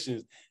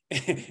coalitions.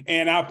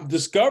 And I've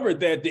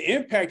discovered that the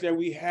impact that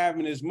we have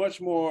is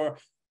much more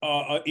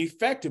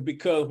effective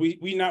because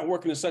we're not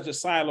working in such a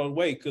siloed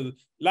way. Because a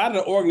lot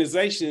of the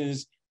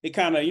organizations it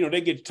kind of,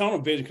 they get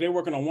tunnel vision because they're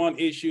working on one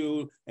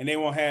issue and they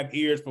won't have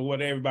ears for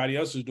what everybody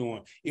else is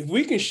doing. If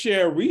we can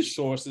share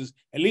resources,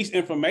 at least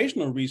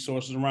informational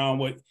resources around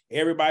what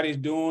everybody's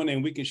doing,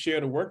 and we can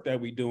share the work that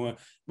we're doing,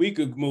 we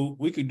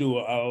could do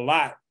a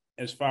lot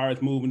as far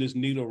as moving this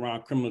needle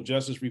around criminal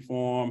justice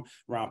reform,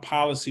 around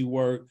policy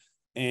work,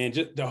 and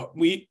just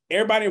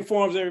everybody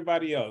informs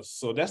everybody else.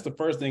 So that's the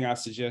first thing I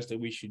suggest that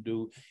we should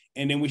do.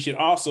 And then we should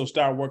also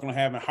start working on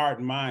having heart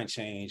and mind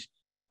change.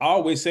 I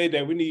always say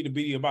that we need to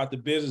be about the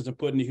business of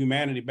putting the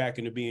humanity back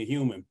into being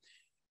human.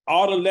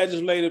 All the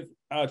legislative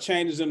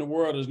changes in the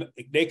world,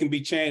 they can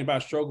be changed by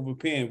a stroke of a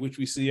pen, which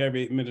we see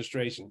every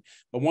administration.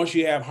 But once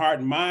you have heart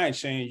and mind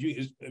change,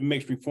 it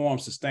makes reform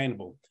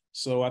sustainable.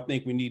 So I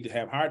think we need to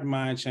have heart and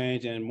mind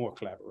change and more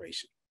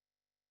collaboration.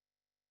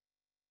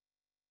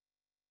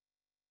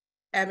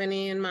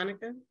 Ebony and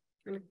Monica.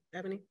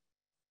 Ebony.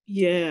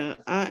 Yeah,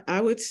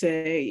 I would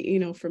say,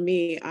 for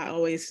me, I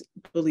always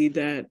believe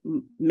that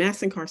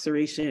mass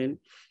incarceration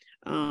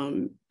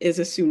is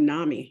a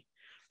tsunami,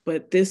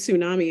 but this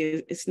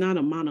tsunami it's not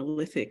a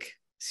monolithic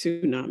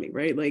tsunami,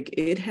 right? Like,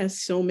 it has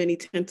so many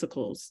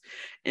tentacles,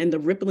 and the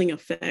rippling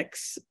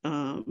effects,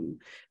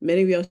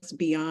 many of us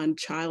beyond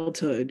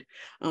childhood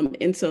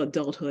into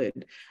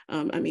adulthood.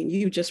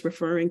 You just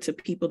referring to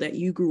people that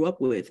you grew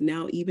up with,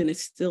 now even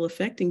it's still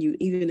affecting you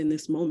even in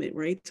this moment,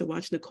 right? To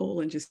watch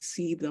Nicole and just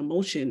see the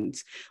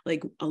emotions,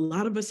 like a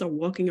lot of us are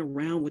walking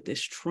around with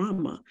this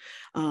trauma.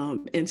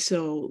 And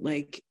so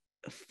like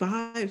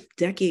 5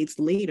 decades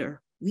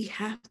later, we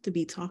have to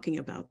be talking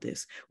about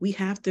this. We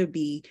have to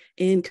be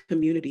in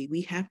community.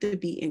 We have to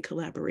be in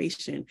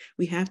collaboration.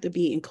 We have to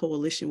be in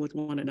coalition with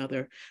one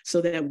another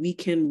so that we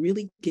can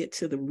really get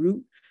to the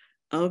root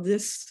of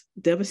this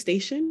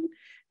devastation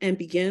and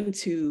begin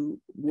to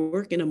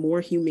work in a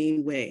more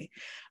humane way.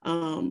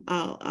 I'll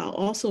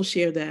also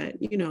share that,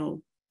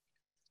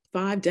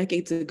 5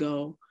 decades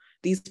ago,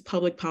 these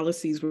public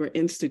policies were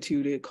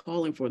instituted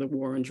calling for the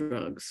war on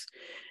drugs.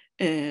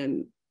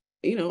 And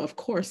of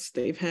course,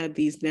 they've had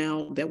these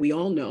now that we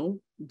all know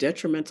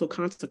detrimental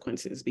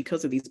consequences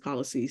because of these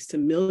policies to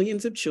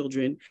millions of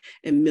children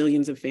and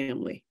millions of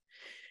family.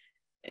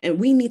 And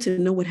we need to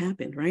know what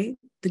happened, right?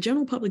 The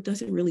general public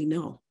doesn't really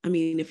know.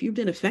 If you've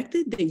been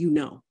affected, then you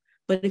know.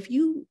 But if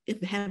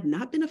have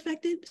not been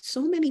affected,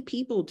 so many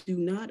people do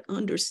not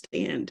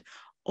understand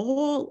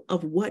all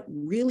of what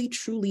really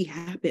truly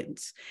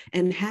happens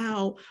and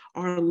how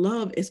our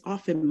love is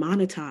often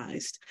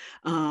monetized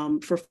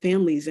for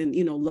families and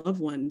loved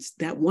ones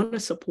that want to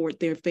support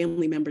their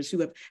family members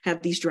who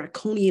have these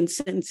draconian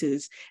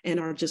sentences and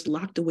are just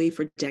locked away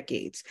for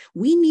decades.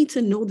 We need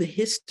to know the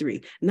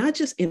history, not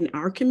just in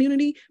our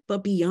community,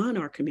 but beyond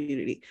our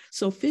community.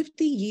 So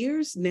 50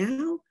 years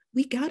now,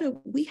 we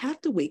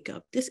have to wake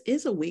up. This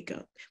is a wake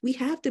up. We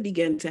have to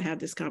begin to have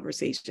this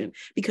conversation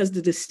because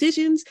the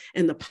decisions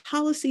and the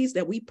policies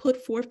that we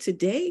put forth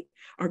today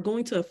are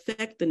going to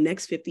affect the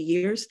next 50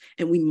 years,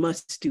 and we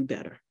must do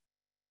better.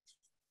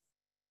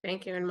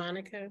 Thank you. And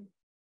Monica?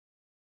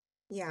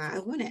 Yeah, I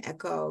want to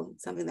echo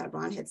something that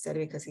Ron had said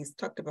because he's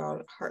talked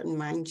about heart and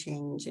mind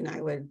change. And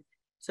I would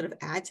sort of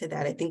add to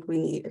that. I think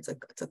it's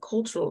a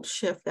cultural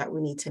shift that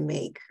we need to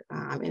make.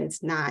 And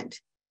it's not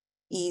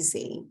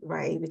easy,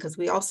 right? Because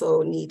we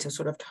also need to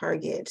sort of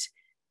target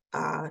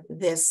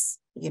this,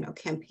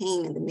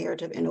 campaign and the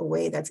narrative in a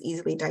way that's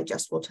easily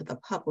digestible to the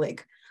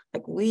public.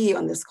 Like we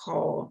on this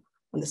call,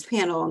 on this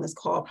panel, on this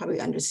call, probably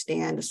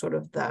understand sort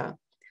of the,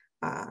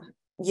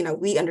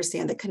 we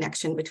understand the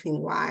connection between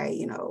why,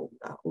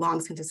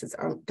 long sentences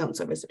don't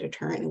serve as a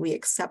deterrent, and we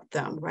accept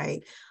them,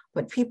 right?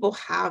 But people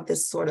have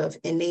this sort of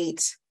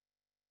innate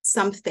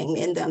something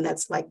in them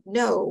that's like,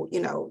 no,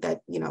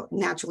 that,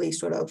 naturally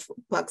sort of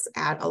bucks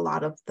at a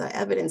lot of the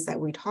evidence that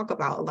we talk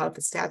about, a lot of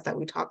the stats that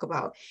we talk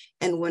about.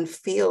 And when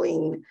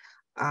feeling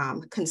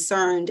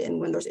concerned and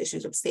when there's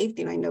issues of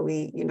safety, and I know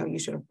you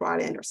should have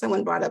brought in, or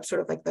someone brought up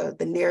sort of like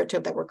the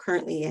narrative that we're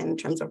currently in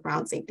terms of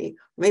around safety,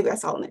 maybe I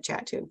saw it in the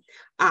chat too.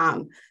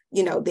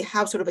 They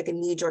have sort of like a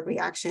knee-jerk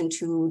reaction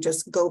to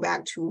just go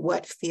back to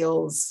what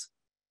feels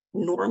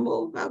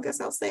normal, I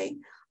guess I'll say.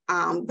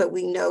 But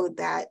we know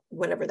that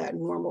whatever that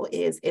normal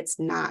is, it's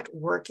not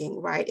working,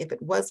 right? If it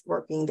was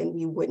working, then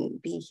we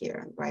wouldn't be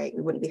here, right?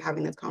 We wouldn't be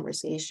having this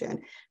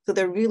conversation. So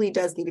there really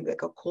does need to be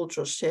like a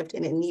cultural shift,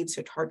 and it needs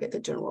to target the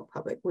general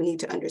public. We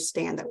need to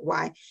understand that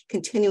why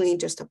continuing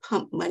just to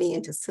pump money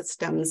into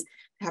systems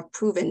that have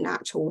proven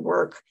not to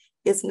work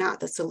is not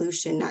the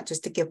solution, not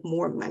just to give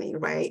more money,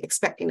 right?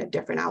 Expecting a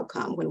different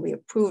outcome when we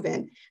have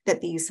proven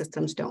that these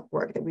systems don't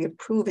work, that we have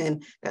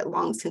proven that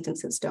long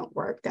sentences don't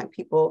work, that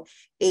people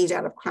age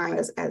out of crime,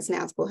 as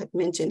Nazgul had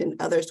mentioned,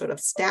 and other sort of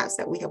stats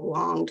that we have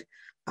long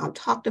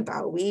talked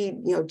about. We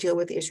deal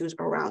with issues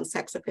around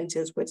sex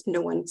offenses, which no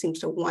one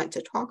seems to want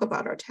to talk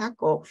about or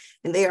tackle.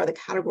 And they are the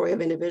category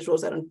of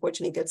individuals that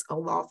unfortunately gets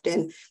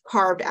often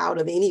carved out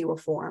of any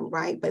reform,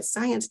 right? But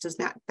science does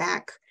not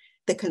back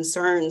the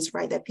concerns,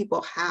 right, that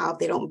people have.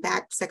 They don't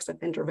back sex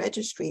offender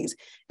registries.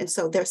 And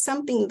so there's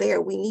something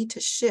there we need to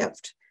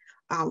shift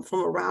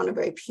from around a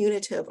very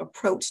punitive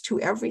approach to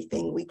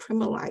everything. We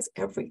criminalize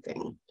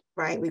everything,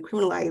 right? We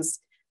criminalize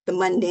the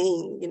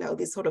mundane,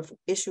 these sort of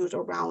issues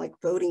around like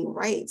voting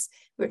rights.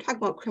 We're talking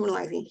about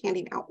criminalizing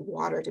handing out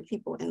water to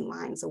people in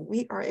line. So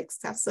we are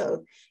excessive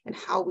in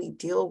how we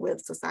deal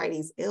with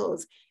society's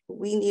ills.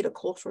 We need a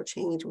cultural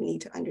change. We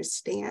need to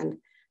understand,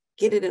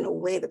 get it in a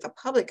way that the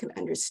public can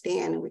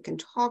understand, and we can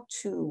talk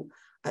to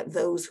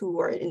those who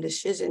are in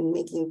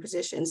decision-making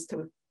positions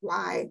to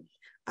why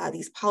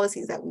these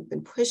policies that we've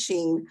been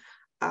pushing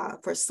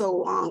for so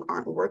long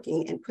aren't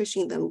working, and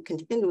pushing them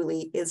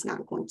continually is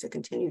not going to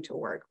continue to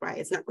work, right?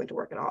 It's not going to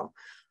work at all.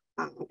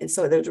 And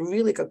so there's a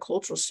really good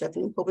cultural shift,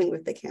 and I'm hoping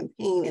with the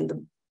campaign and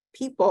the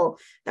people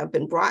that have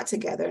been brought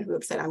together and who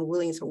have said, I'm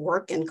willing to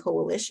work in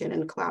coalition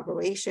and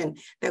collaboration,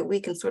 that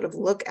we can sort of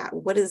look at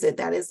what is it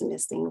that is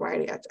missing,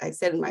 right? I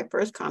said in my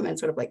first comment,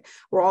 sort of like,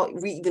 we're all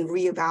even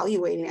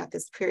reevaluating at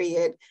this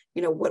period,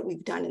 what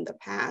we've done in the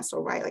past,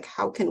 or right, like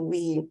how can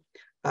we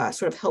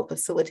sort of help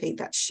facilitate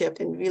that shift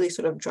and really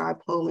sort of drive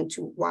home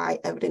into why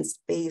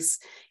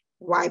evidence-based,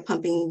 why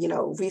pumping,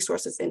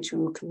 resources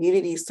into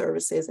community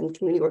services and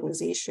community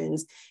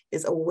organizations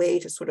is a way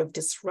to sort of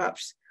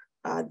disrupt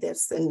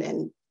this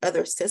and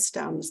other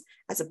systems,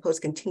 as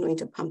opposed to continuing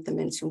to pump them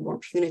into more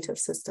punitive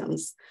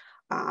systems,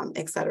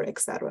 et cetera, et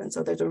cetera. And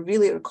so there's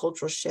a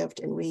cultural shift,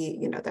 and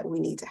that we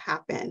need to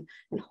happen.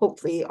 And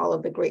hopefully all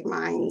of the great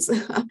minds,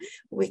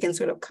 we can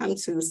sort of come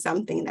to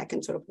something that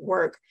can sort of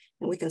work,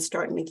 and we can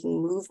start making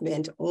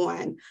movement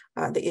on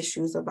the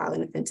issues of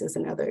violent offenses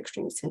and other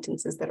extreme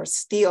sentences that are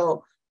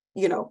still,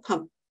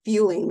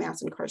 fueling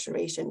mass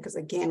incarceration. Because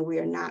again, we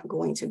are not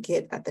going to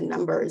get at the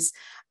numbers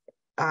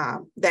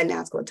that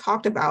NASCO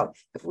talked about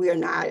if we are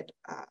not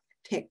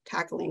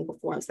tackling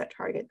reforms that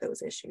target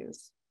those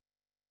issues.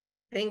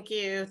 Thank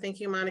you,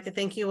 Monica.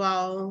 Thank you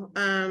all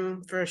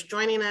for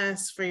joining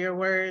us, for your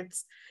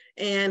words,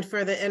 and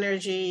for the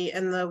energy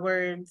and the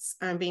words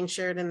being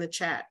shared in the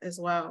chat as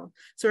well.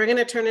 So we're going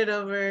to turn it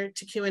over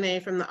to Q&A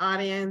from the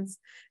audience,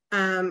 but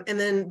I'm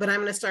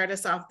going to start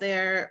us off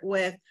there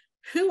with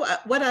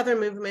what other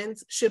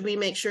movements should we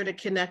make sure to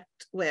connect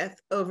with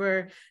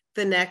over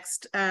the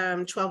next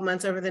 12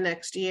 months, over the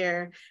next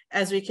year,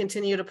 as we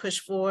continue to push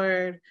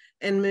forward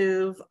and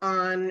move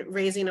on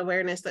raising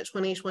awareness that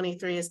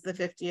 2023 is the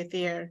 50th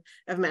year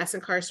of mass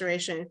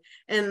incarceration.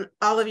 And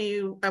all of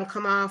you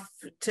come off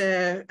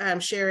to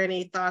share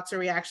any thoughts or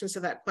reactions to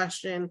that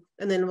question,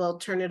 and then we'll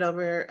turn it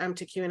over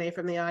to Q&A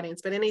from the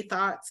audience. But any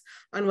thoughts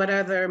on what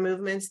other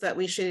movements that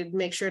we should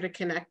make sure to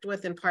connect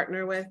with and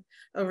partner with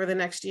over the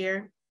next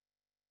year?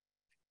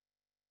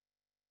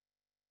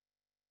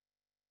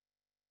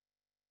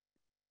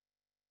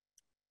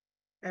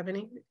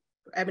 Ebony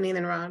and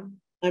then Ron.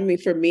 I mean,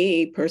 for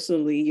me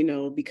personally,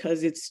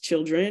 because it's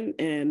children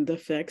and the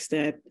effects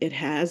that it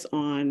has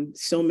on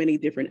so many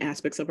different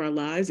aspects of our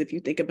lives. If you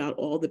think about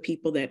all the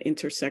people that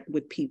intersect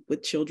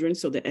with children,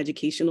 so the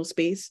educational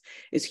space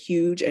is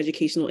huge.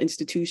 Educational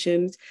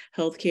institutions,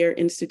 healthcare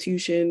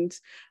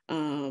institutions,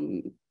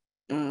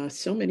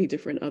 so many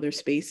different other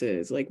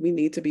spaces. Like, we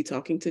need to be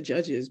talking to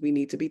judges. We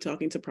need to be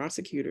talking to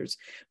prosecutors.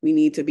 We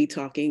need to be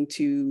talking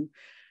to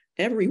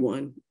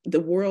everyone.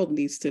 The world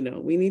needs to know.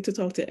 We need to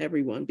talk to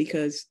everyone,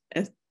 because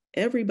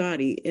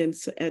everybody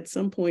at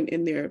some point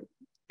in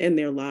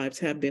their lives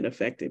have been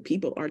affected.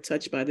 People are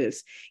touched by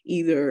this,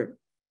 either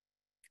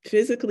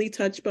physically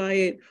touched by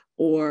it,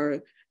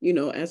 or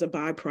as a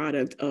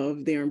byproduct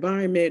of their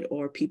environment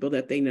or people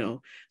that they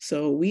know.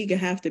 So we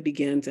have to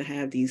begin to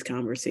have these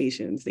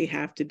conversations. They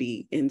have to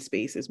be in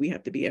spaces. We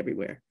have to be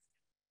everywhere.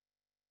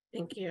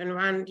 Thank you. And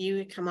Ron,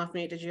 you come off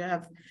mute. Did you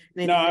have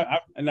anything?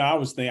 No, I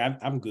was thinking,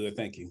 I'm good.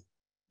 Thank you.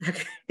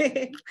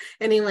 Okay.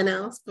 Anyone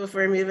else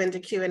before we move into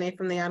Q&A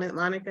from the audience?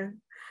 Monica?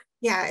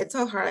 Yeah, it's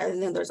so hard.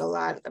 And then there's a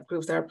lot of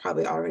groups that are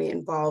probably already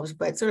involved,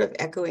 but sort of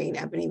echoing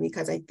Ebony,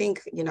 because I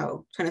think,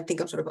 trying to think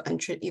of sort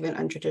of even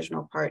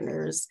untraditional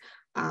partners.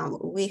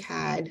 We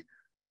had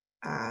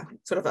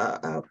sort of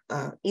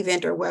a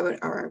event or webinar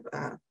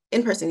or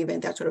in-person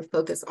event that sort of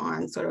focused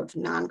on sort of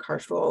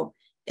non-carceral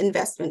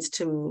investments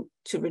to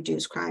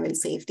reduce crime and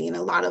safety. And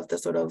a lot of the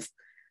sort of,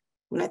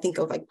 when I think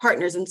of like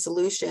partners and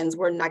solutions,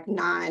 we're like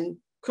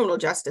non-criminal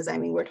justice. I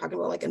mean, we're talking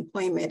about like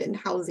employment and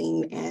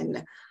housing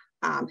and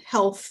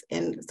health.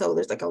 And so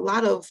there's like a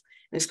lot of,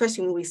 and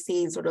especially when we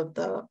see sort of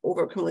the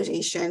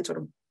over-criminalization sort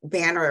of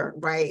banner,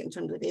 right, in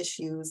terms of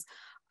issues,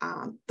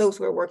 those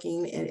who are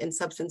working in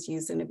substance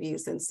use and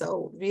abuse. And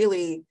so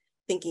really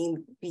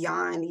thinking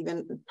beyond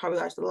even probably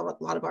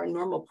a lot of our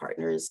normal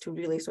partners to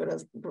really sort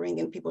of bring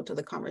in people to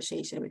the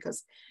conversation,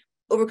 because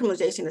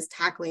over-criminalization is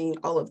tackling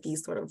all of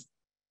these sort of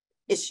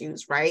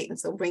issues, right? And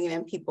so bringing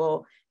in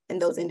people in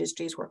those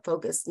industries who are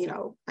focused,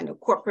 I know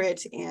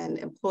corporate and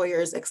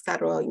employers, et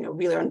cetera,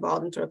 really are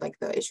involved in sort of like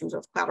the issues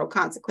of collateral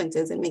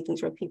consequences and making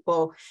sure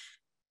people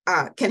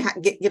can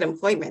get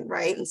employment,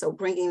 right? And so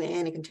bringing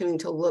in and continuing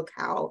to look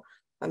how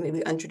maybe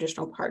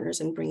untraditional partners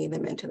and bringing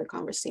them into the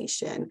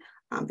conversation,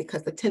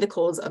 because the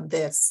tentacles of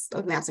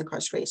mass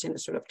incarceration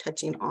is sort of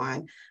touching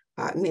on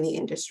many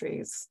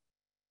industries.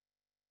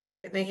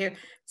 Thank you.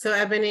 So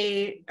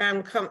Ebony,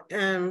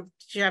 do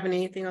you have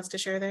anything else to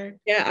share there?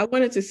 Yeah, I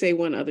wanted to say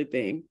one other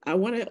thing. I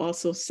want to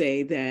also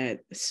say that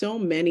so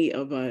many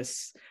of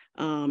us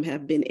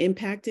have been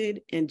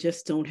impacted and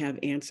just don't have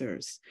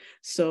answers.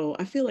 So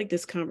I feel like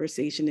this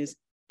conversation is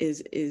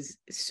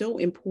so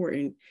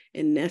important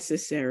and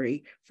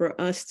necessary for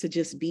us to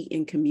just be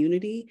in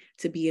community,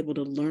 to be able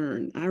to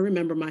learn. I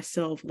remember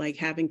myself like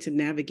having to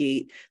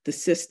navigate the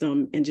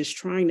system and just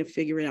trying to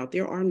figure it out.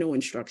 There are no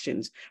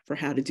instructions for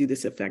how to do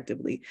this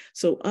effectively.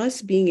 So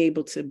us being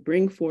able to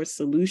bring forth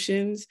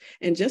solutions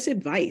and just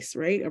advice,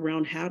 right,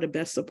 around how to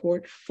best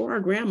support for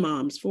our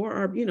grandmoms, for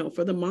our,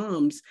 for the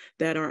moms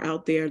that are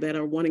out there that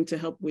are wanting to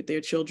help with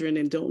their children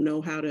and don't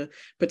know how to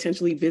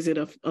potentially visit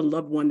a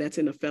loved one that's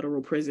in a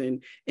federal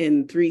prison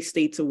in 3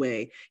 states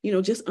away,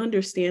 just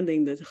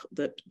understanding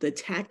the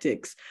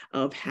tactics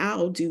of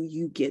how do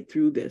you get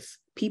through this.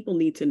 People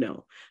need to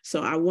know.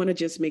 So I want to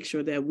just make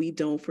sure that we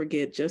don't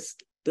forget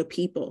just the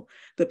people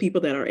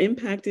that are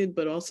impacted,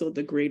 but also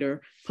the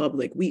greater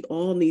public. We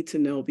all need to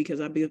know,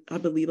 because I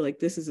believe like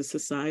this is a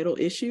societal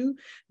issue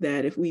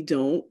that if we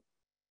don't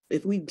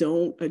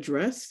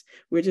address,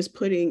 we're just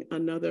putting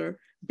another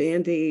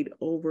Band-Aid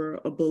over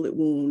a bullet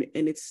wound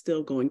and it's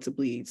still going to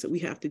bleed. So we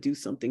have to do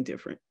something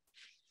different.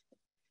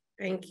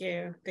 Thank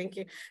you. Thank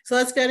you. So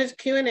let's go to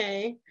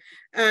Q&A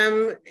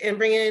and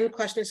bring in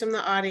questions from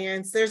the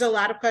audience. There's a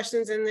lot of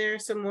questions in there.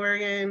 So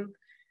Morgan,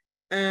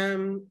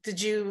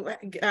 did you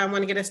want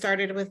to get us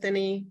started with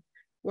any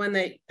one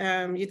that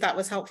you thought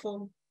was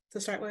helpful to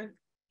start with?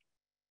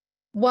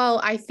 Well,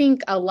 I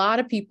think a lot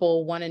of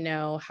people want to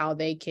know how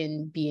they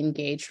can be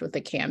engaged with the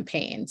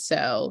campaign.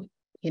 So,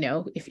 I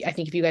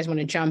think if you guys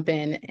want to jump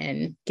in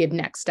and give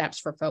next steps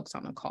for folks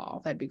on the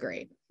call, that'd be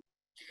great.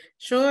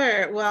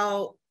 Sure.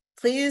 Well,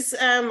 please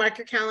mark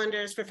your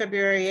calendars for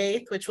February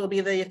 8th, which will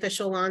be the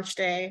official launch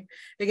day.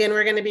 Again,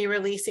 we're going to be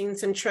releasing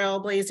some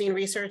trailblazing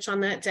research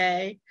on that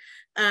day.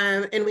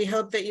 And we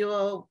hope that you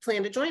will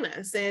plan to join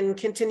us and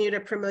continue to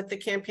promote the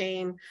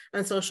campaign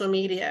on social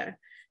media.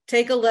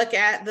 Take a look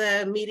at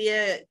the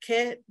media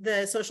kit,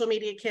 the social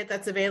media kit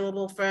that's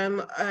available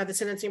from the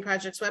Sentencing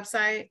Project's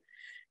website.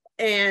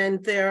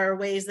 And there are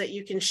ways that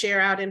you can share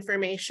out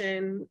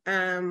information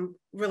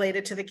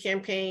related to the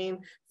campaign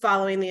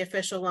following the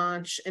official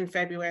launch in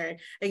February.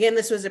 Again,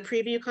 this was a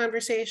preview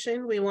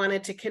conversation. We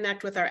wanted to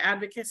connect with our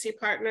advocacy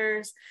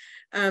partners,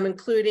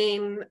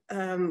 including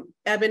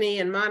Ebony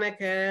and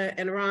Monica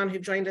and Ron,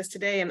 who've joined us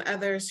today, and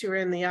others who are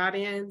in the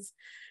audience.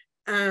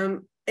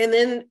 And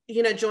then,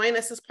 join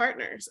us as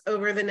partners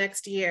over the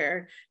next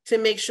year to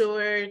make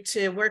sure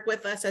to work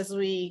with us as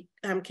we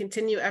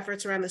continue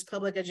efforts around this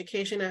public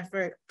education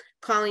effort,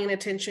 calling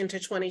attention to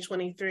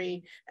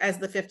 2023 as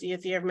the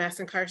 50th year of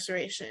mass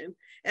incarceration.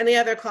 Any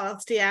other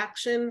calls to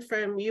action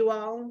from you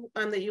all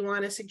that you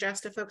want to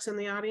suggest to folks in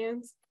the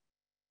audience?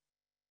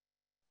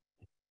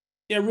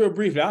 Yeah, real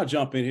briefly, I'll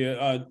jump in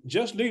here.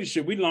 Just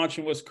Leadership, we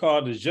launching what's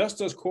called the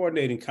Justice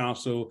Coordinating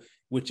Council,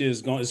 which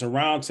is it's a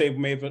roundtable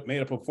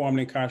made up of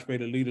formerly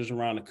incarcerated leaders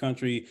around the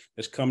country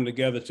that's coming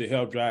together to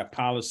help drive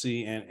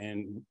policy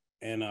and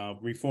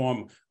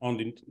reform on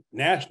the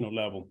national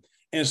level.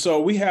 And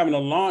so we having a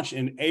launch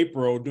in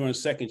April during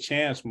Second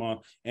Chance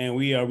Month, and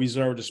we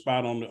reserved a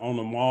spot on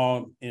the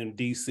mall in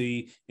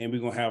DC, and we're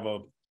gonna have a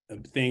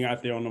thing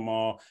out there on the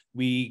mall.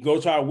 We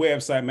go to our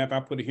website, map. I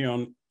put it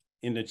here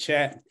in the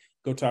chat.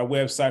 Go to our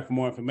website for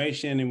more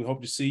information, and we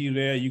hope to see you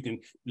there. You can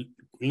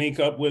link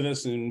up with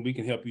us, and we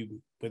can help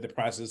you with the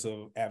process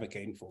of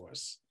advocating for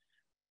us.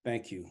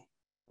 Thank you.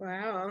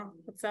 Wow,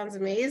 that sounds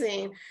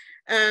amazing.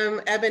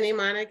 Ebony,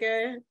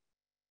 Monica?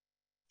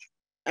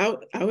 I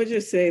would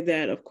just say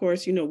that, of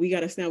course, We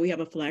Got Us Now, we have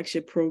a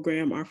flagship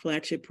program. Our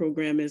flagship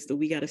program is the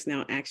We Got Us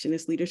Now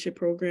Actionist Leadership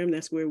Program.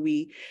 That's where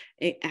we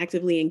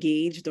actively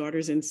engage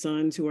daughters and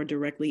sons who are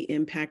directly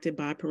impacted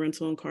by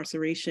parental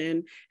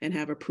incarceration and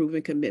have a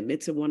proven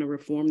commitment to want to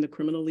reform the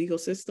criminal legal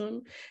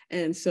system.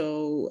 And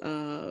so,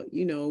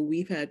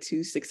 we've had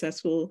 3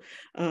 successful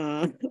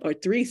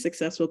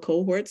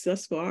cohorts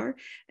thus far,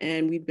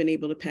 and we've been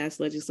able to pass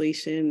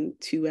legislation,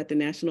 2 at the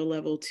national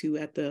level, 2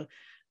 at the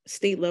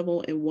state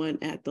level, and 1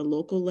 at the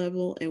local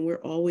level. And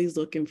we're always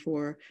looking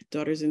for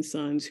daughters and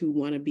sons who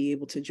want to be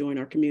able to join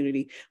our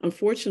community.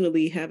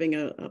 Unfortunately, having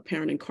a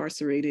parent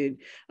incarcerated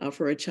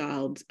for a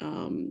child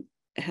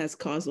has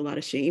caused a lot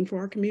of shame for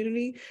our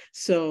community.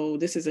 So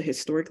this is a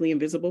historically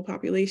invisible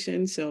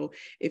population. So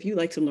if you'd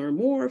like to learn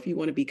more, if you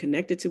want to be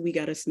connected to We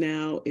Got Us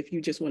Now, if you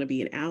just want to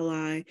be an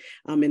ally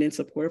and in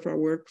support of our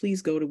work,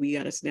 please go to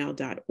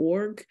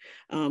wegotusnow.org.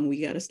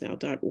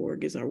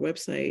 Wegotusnow.org is our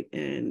website.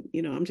 And,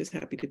 I'm just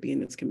happy to be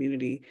in this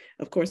community.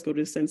 Of course, go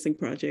to the Sentencing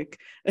Project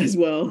as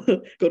well.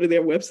 Go to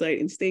their website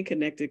and stay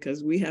connected,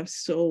 because we have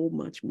so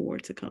much more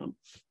to come.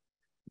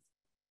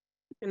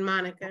 And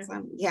Monica?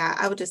 Yeah,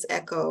 I would just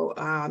echo.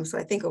 So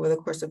I think over the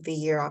course of the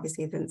year,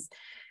 obviously, since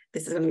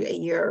this is going to be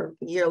a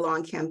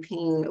year-long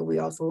campaign, we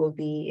also will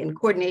be in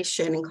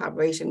coordination and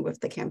collaboration with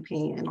the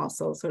campaign, and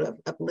also sort of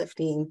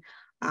uplifting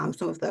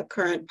some of the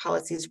current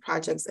policies,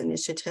 projects,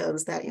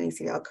 initiatives that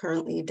NACL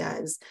currently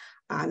does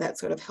that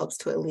sort of helps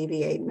to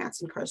alleviate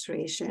mass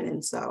incarceration.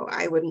 And so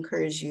I would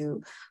encourage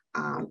you,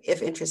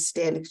 if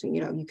interested,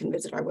 you can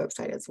visit our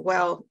website as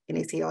well,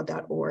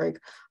 nacl.org.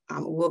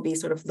 We'll be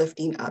sort of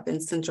lifting up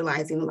and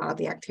centralizing a lot of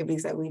the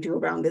activities that we do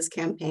around this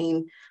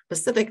campaign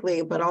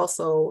specifically, but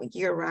also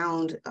year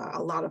round,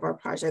 a lot of our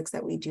projects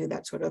that we do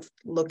that sort of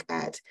look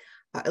at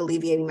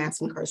alleviating mass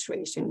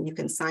incarceration. You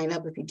can sign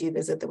up if you do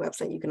visit the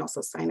website. You can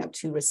also sign up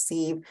to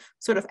receive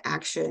sort of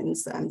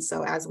actions. And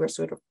so as we're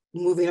sort of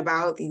moving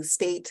about these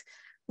state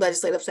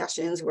legislative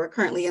sessions, we're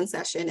currently in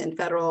session and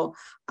federal,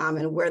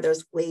 and where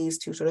there's ways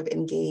to sort of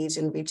engage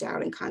and reach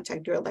out and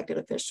contact your elected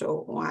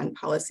official on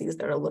policies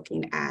that are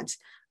looking at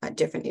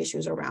different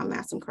issues around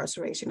mass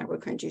incarceration. I would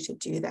encourage you to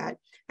do that.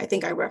 I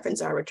think I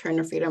referenced our Return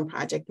to Freedom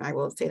Project, and I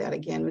will say that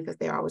again because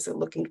they always are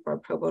looking for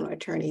pro bono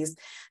attorneys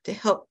to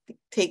help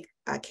take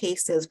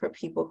cases for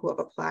people who have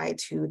applied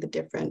to the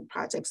different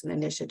projects and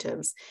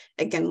initiatives.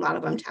 Again, a lot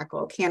of them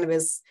tackle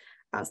cannabis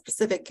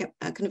specific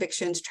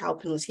convictions,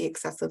 child penalty,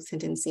 excessive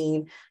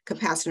sentencing,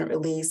 compassionate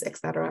release, et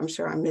cetera. I'm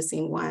sure I'm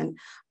missing one,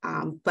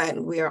 but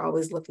we are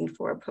always looking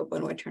for pro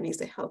bono attorneys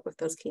to help with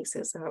those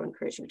cases. So I would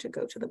encourage you to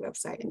go to the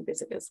website and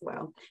visit as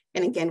well.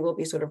 And again, we'll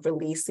be sort of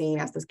releasing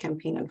as this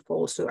campaign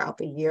unfolds throughout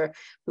the year.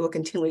 We will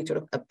continually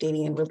sort of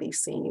updating and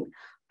releasing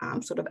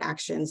sort of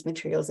actions,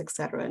 materials, et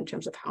cetera, in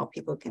terms of how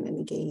people can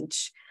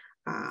engage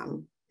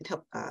and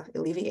help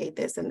alleviate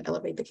this and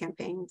elevate the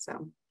campaign.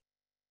 So.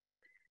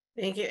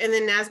 Thank you. And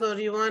then Nazgo,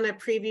 do you want to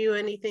preview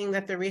anything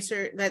that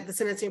the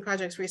Sentencing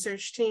Project's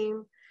research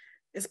team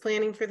is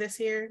planning for this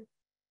year?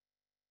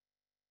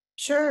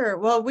 Sure.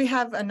 Well, we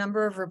have a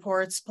number of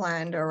reports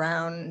planned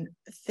around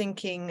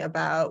thinking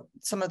about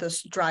some of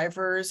those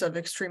drivers of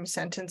extreme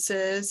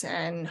sentences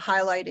and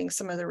highlighting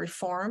some of the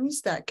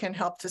reforms that can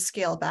help to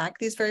scale back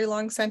these very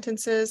long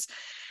sentences.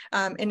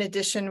 In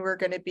addition, we're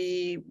going to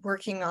be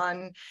working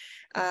on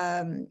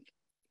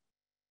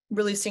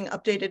releasing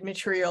updated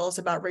materials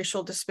about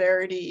racial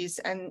disparities,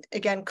 and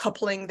again,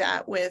 coupling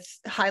that with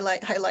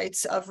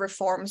highlights of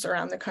reforms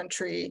around the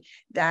country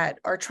that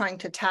are trying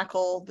to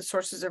tackle the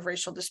sources of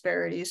racial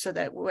disparities, so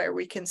that where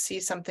we can see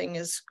something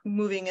is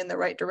moving in the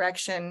right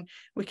direction,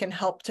 we can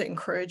help to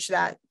encourage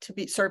that to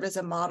serve as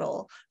a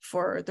model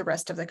for the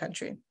rest of the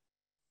country.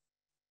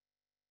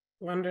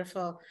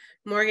 Wonderful.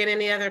 Morgan,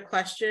 any other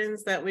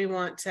questions that we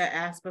want to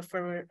ask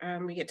before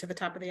we get to the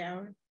top of the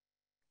hour?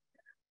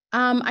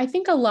 I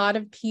think a lot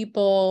of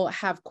people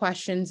have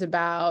questions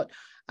about,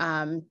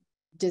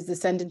 does the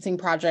Sentencing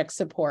Project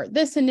support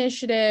this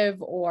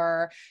initiative,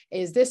 or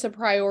is this a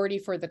priority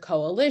for the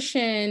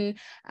coalition?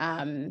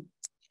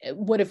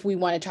 What if we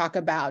want to talk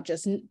about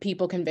just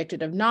people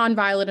convicted of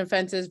nonviolent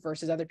offenses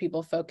versus other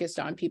people focused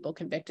on people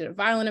convicted of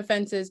violent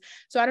offenses?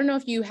 So I don't know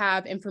if you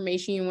have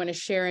information you want to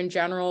share in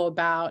general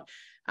about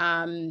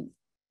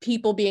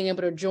people being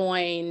able to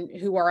join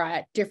who are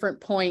at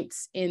different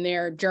points in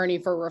their journey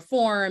for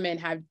reform and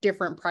have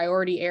different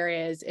priority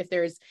areas, if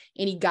there's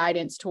any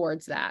guidance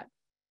towards that.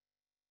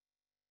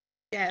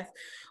 Yes.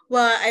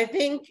 Well, I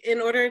think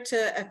in order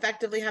to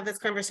effectively have this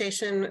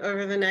conversation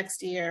over the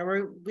next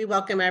year, we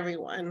welcome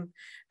everyone,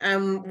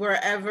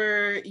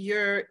 however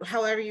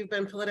you've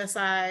been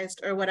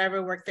politicized or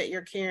whatever work that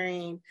you're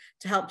carrying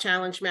to help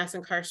challenge mass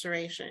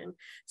incarceration.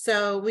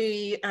 So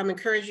we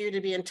encourage you to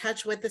be in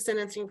touch with the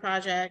Sentencing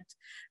Project.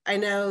 I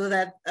know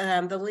that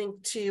the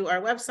link to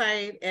our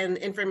website and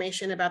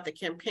information about the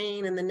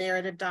campaign and the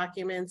narrative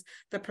documents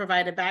that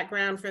provide a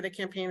background for the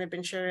campaign have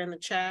been shared in the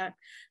chat.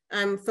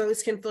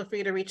 Folks can feel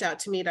free to reach out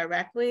to me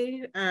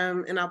directly,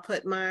 and I'll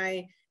put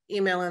my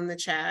email in the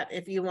chat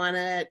if you want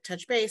to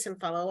touch base and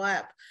follow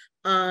up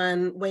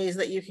on ways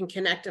that you can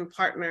connect and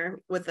partner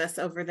with us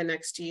over the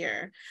next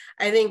year.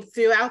 I think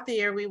throughout the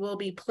year, we will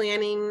be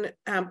planning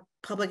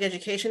public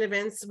education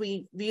events.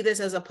 We view this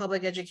as a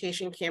public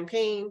education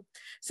campaign.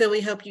 So we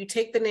hope you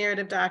take the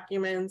narrative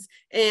documents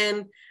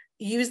and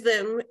use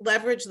them,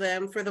 leverage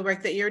them for the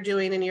work that you're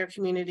doing in your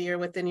community or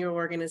within your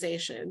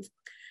organizations.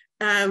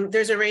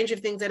 There's a range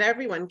of things that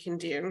everyone can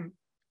do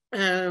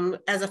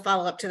as a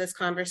follow-up to this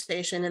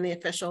conversation and the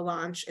official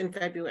launch in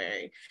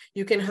February.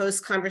 You can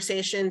host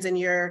conversations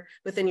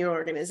within your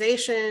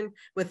organization,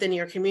 within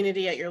your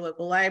community, at your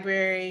local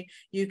library.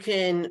 You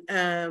can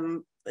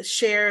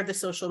share the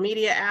social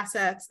media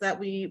assets that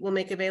we will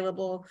make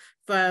available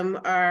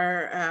from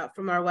our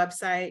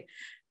website.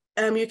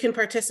 You can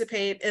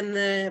participate in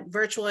the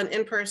virtual and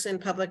in-person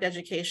public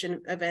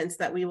education events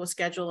that we will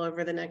schedule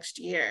over the next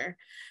year.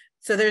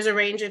 So there's a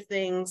range of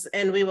things,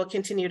 and we will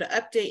continue to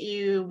update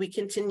you. We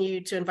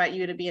continue to invite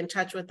you to be in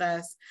touch with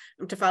us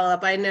to follow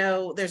up. I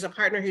know there's a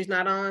partner who's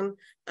not on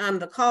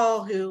the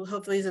call who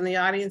hopefully is in the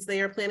audience.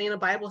 They are planning a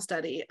Bible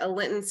study, a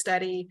Lenten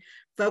study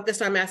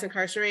focused on mass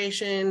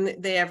incarceration.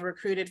 They have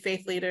recruited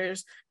faith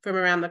leaders from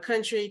around the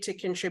country to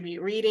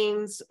contribute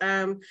readings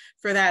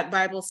for that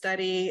Bible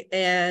study,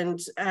 and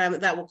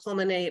that will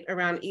culminate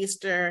around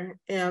Easter,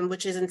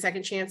 which is in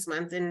Second Chance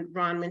Month, and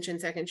Ron mentioned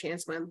Second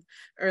Chance Month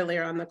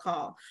earlier on the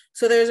call.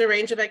 So there's a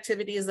range of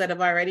activities that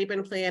have already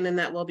been planned and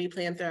that will be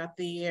planned throughout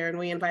the year, and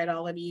we invite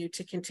all of you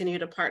to continue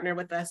to partner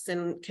with us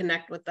and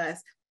connect with us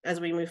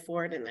as we move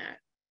forward in that.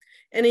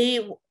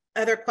 Any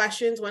other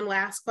questions? One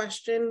last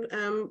question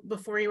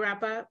before you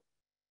wrap up.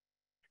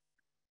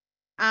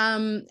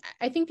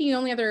 I think the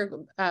only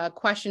other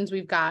questions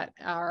we've got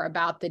are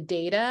about the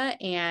data,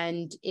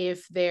 and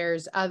if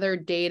there's other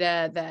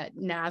data that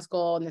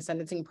NASGOL and the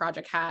Sentencing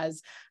Project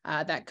has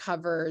that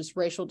covers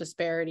racial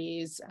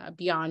disparities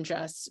beyond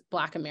just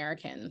Black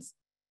Americans.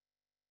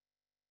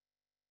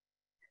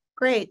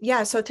 Great.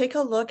 Yeah, so take a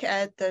look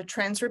at the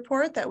trends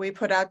report that we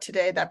put out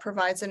today that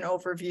provides an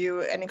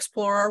overview, and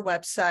explore our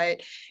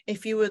website.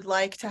 If you would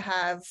like to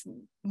have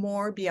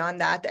more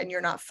beyond that and you're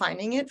not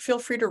finding it, feel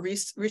free to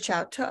reach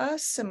out to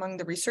us among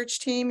the research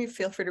team. You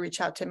feel free to reach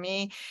out to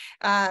me.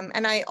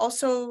 And I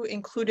also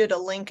included a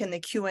link in the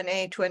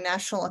Q&A to a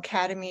National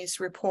Academies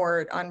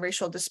report on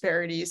racial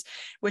disparities,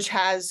 which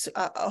has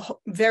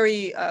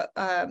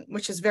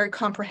which is very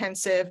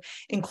comprehensive,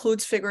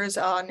 includes figures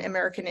on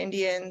American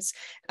Indians,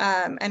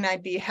 and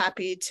I'd be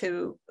happy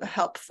to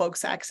help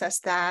folks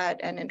access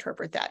that and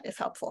interpret that if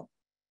helpful.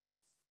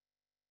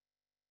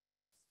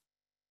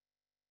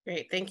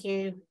 Great, thank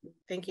you.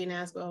 Thank you,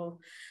 NASGOL.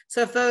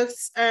 So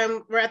folks,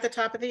 we're at the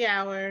top of the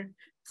hour.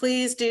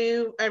 Please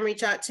do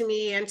reach out to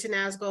me and to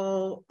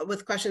NASGOL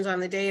with questions on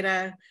the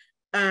data.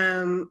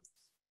 And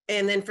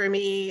then for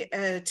me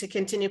to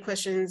continue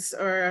questions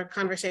or a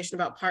conversation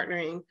about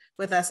partnering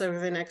with us over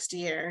the next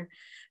year.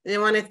 I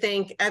want to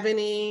thank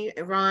Ebony,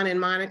 Ron, and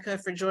Monica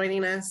for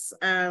joining us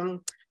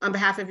on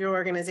behalf of your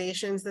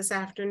organizations this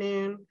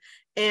afternoon.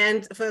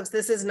 And folks,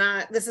 this is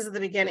the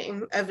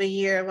beginning of a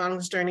year-long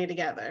journey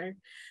together.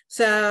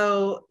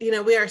 So,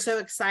 we are so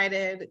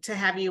excited to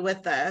have you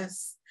with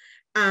us.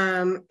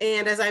 And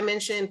as I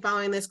mentioned,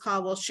 following this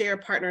call, we'll share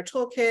partner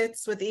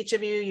toolkits with each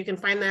of you. You can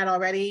find that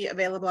already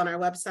available on our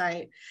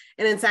website.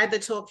 And inside the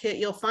toolkit,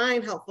 you'll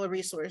find helpful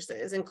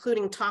resources,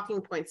 including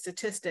talking points,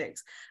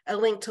 statistics, a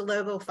link to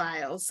logo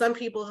files.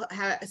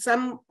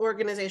 Some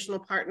organizational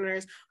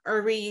partners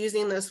are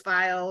reusing those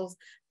files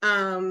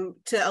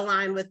to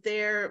align with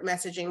their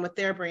messaging, with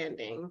their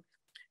branding.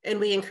 And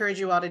we encourage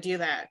you all to do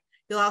that.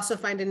 You'll also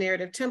find a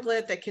narrative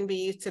template that can be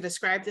used to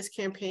describe this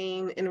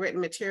campaign in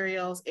written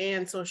materials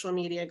and social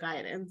media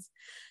guidance.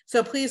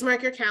 So please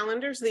mark your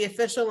calendars. The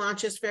official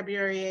launch is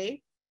February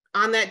 8th.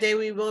 On that day,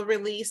 we will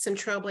release some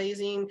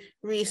trailblazing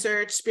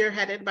research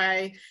spearheaded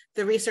by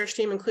the research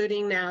team,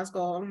 including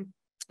NASGOL.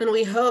 And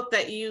we hope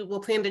that you will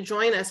plan to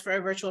join us for a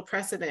virtual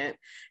precedent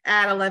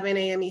at 11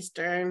 a.m.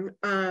 Eastern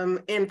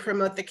and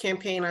promote the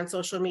campaign on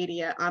social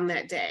media on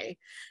that day.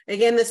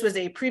 Again, this was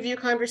a preview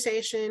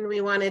conversation.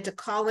 We wanted to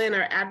call in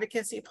our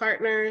advocacy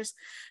partners,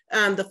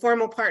 the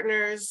formal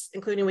partners,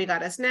 including We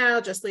Got Us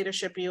Now, Just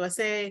Leadership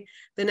USA,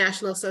 the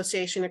National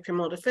Association of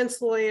Criminal Defense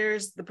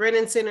Lawyers, the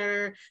Brennan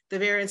Center, the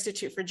Vera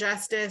Institute for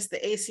Justice, the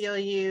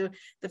ACLU,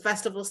 the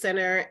Festival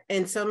Center,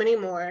 and so many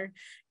more.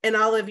 And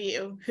all of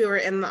you who are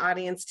in the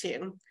audience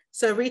too.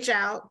 So reach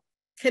out,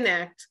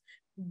 connect,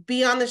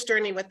 be on this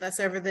journey with us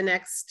over the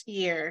next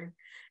year,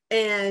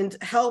 and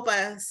help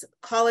us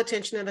call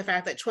attention to the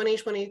fact that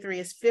 2023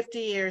 is 50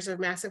 years of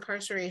mass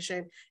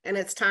incarceration, and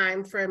it's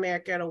time for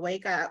America to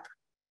wake up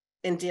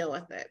and deal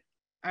with it.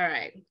 All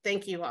right,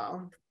 thank you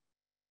all.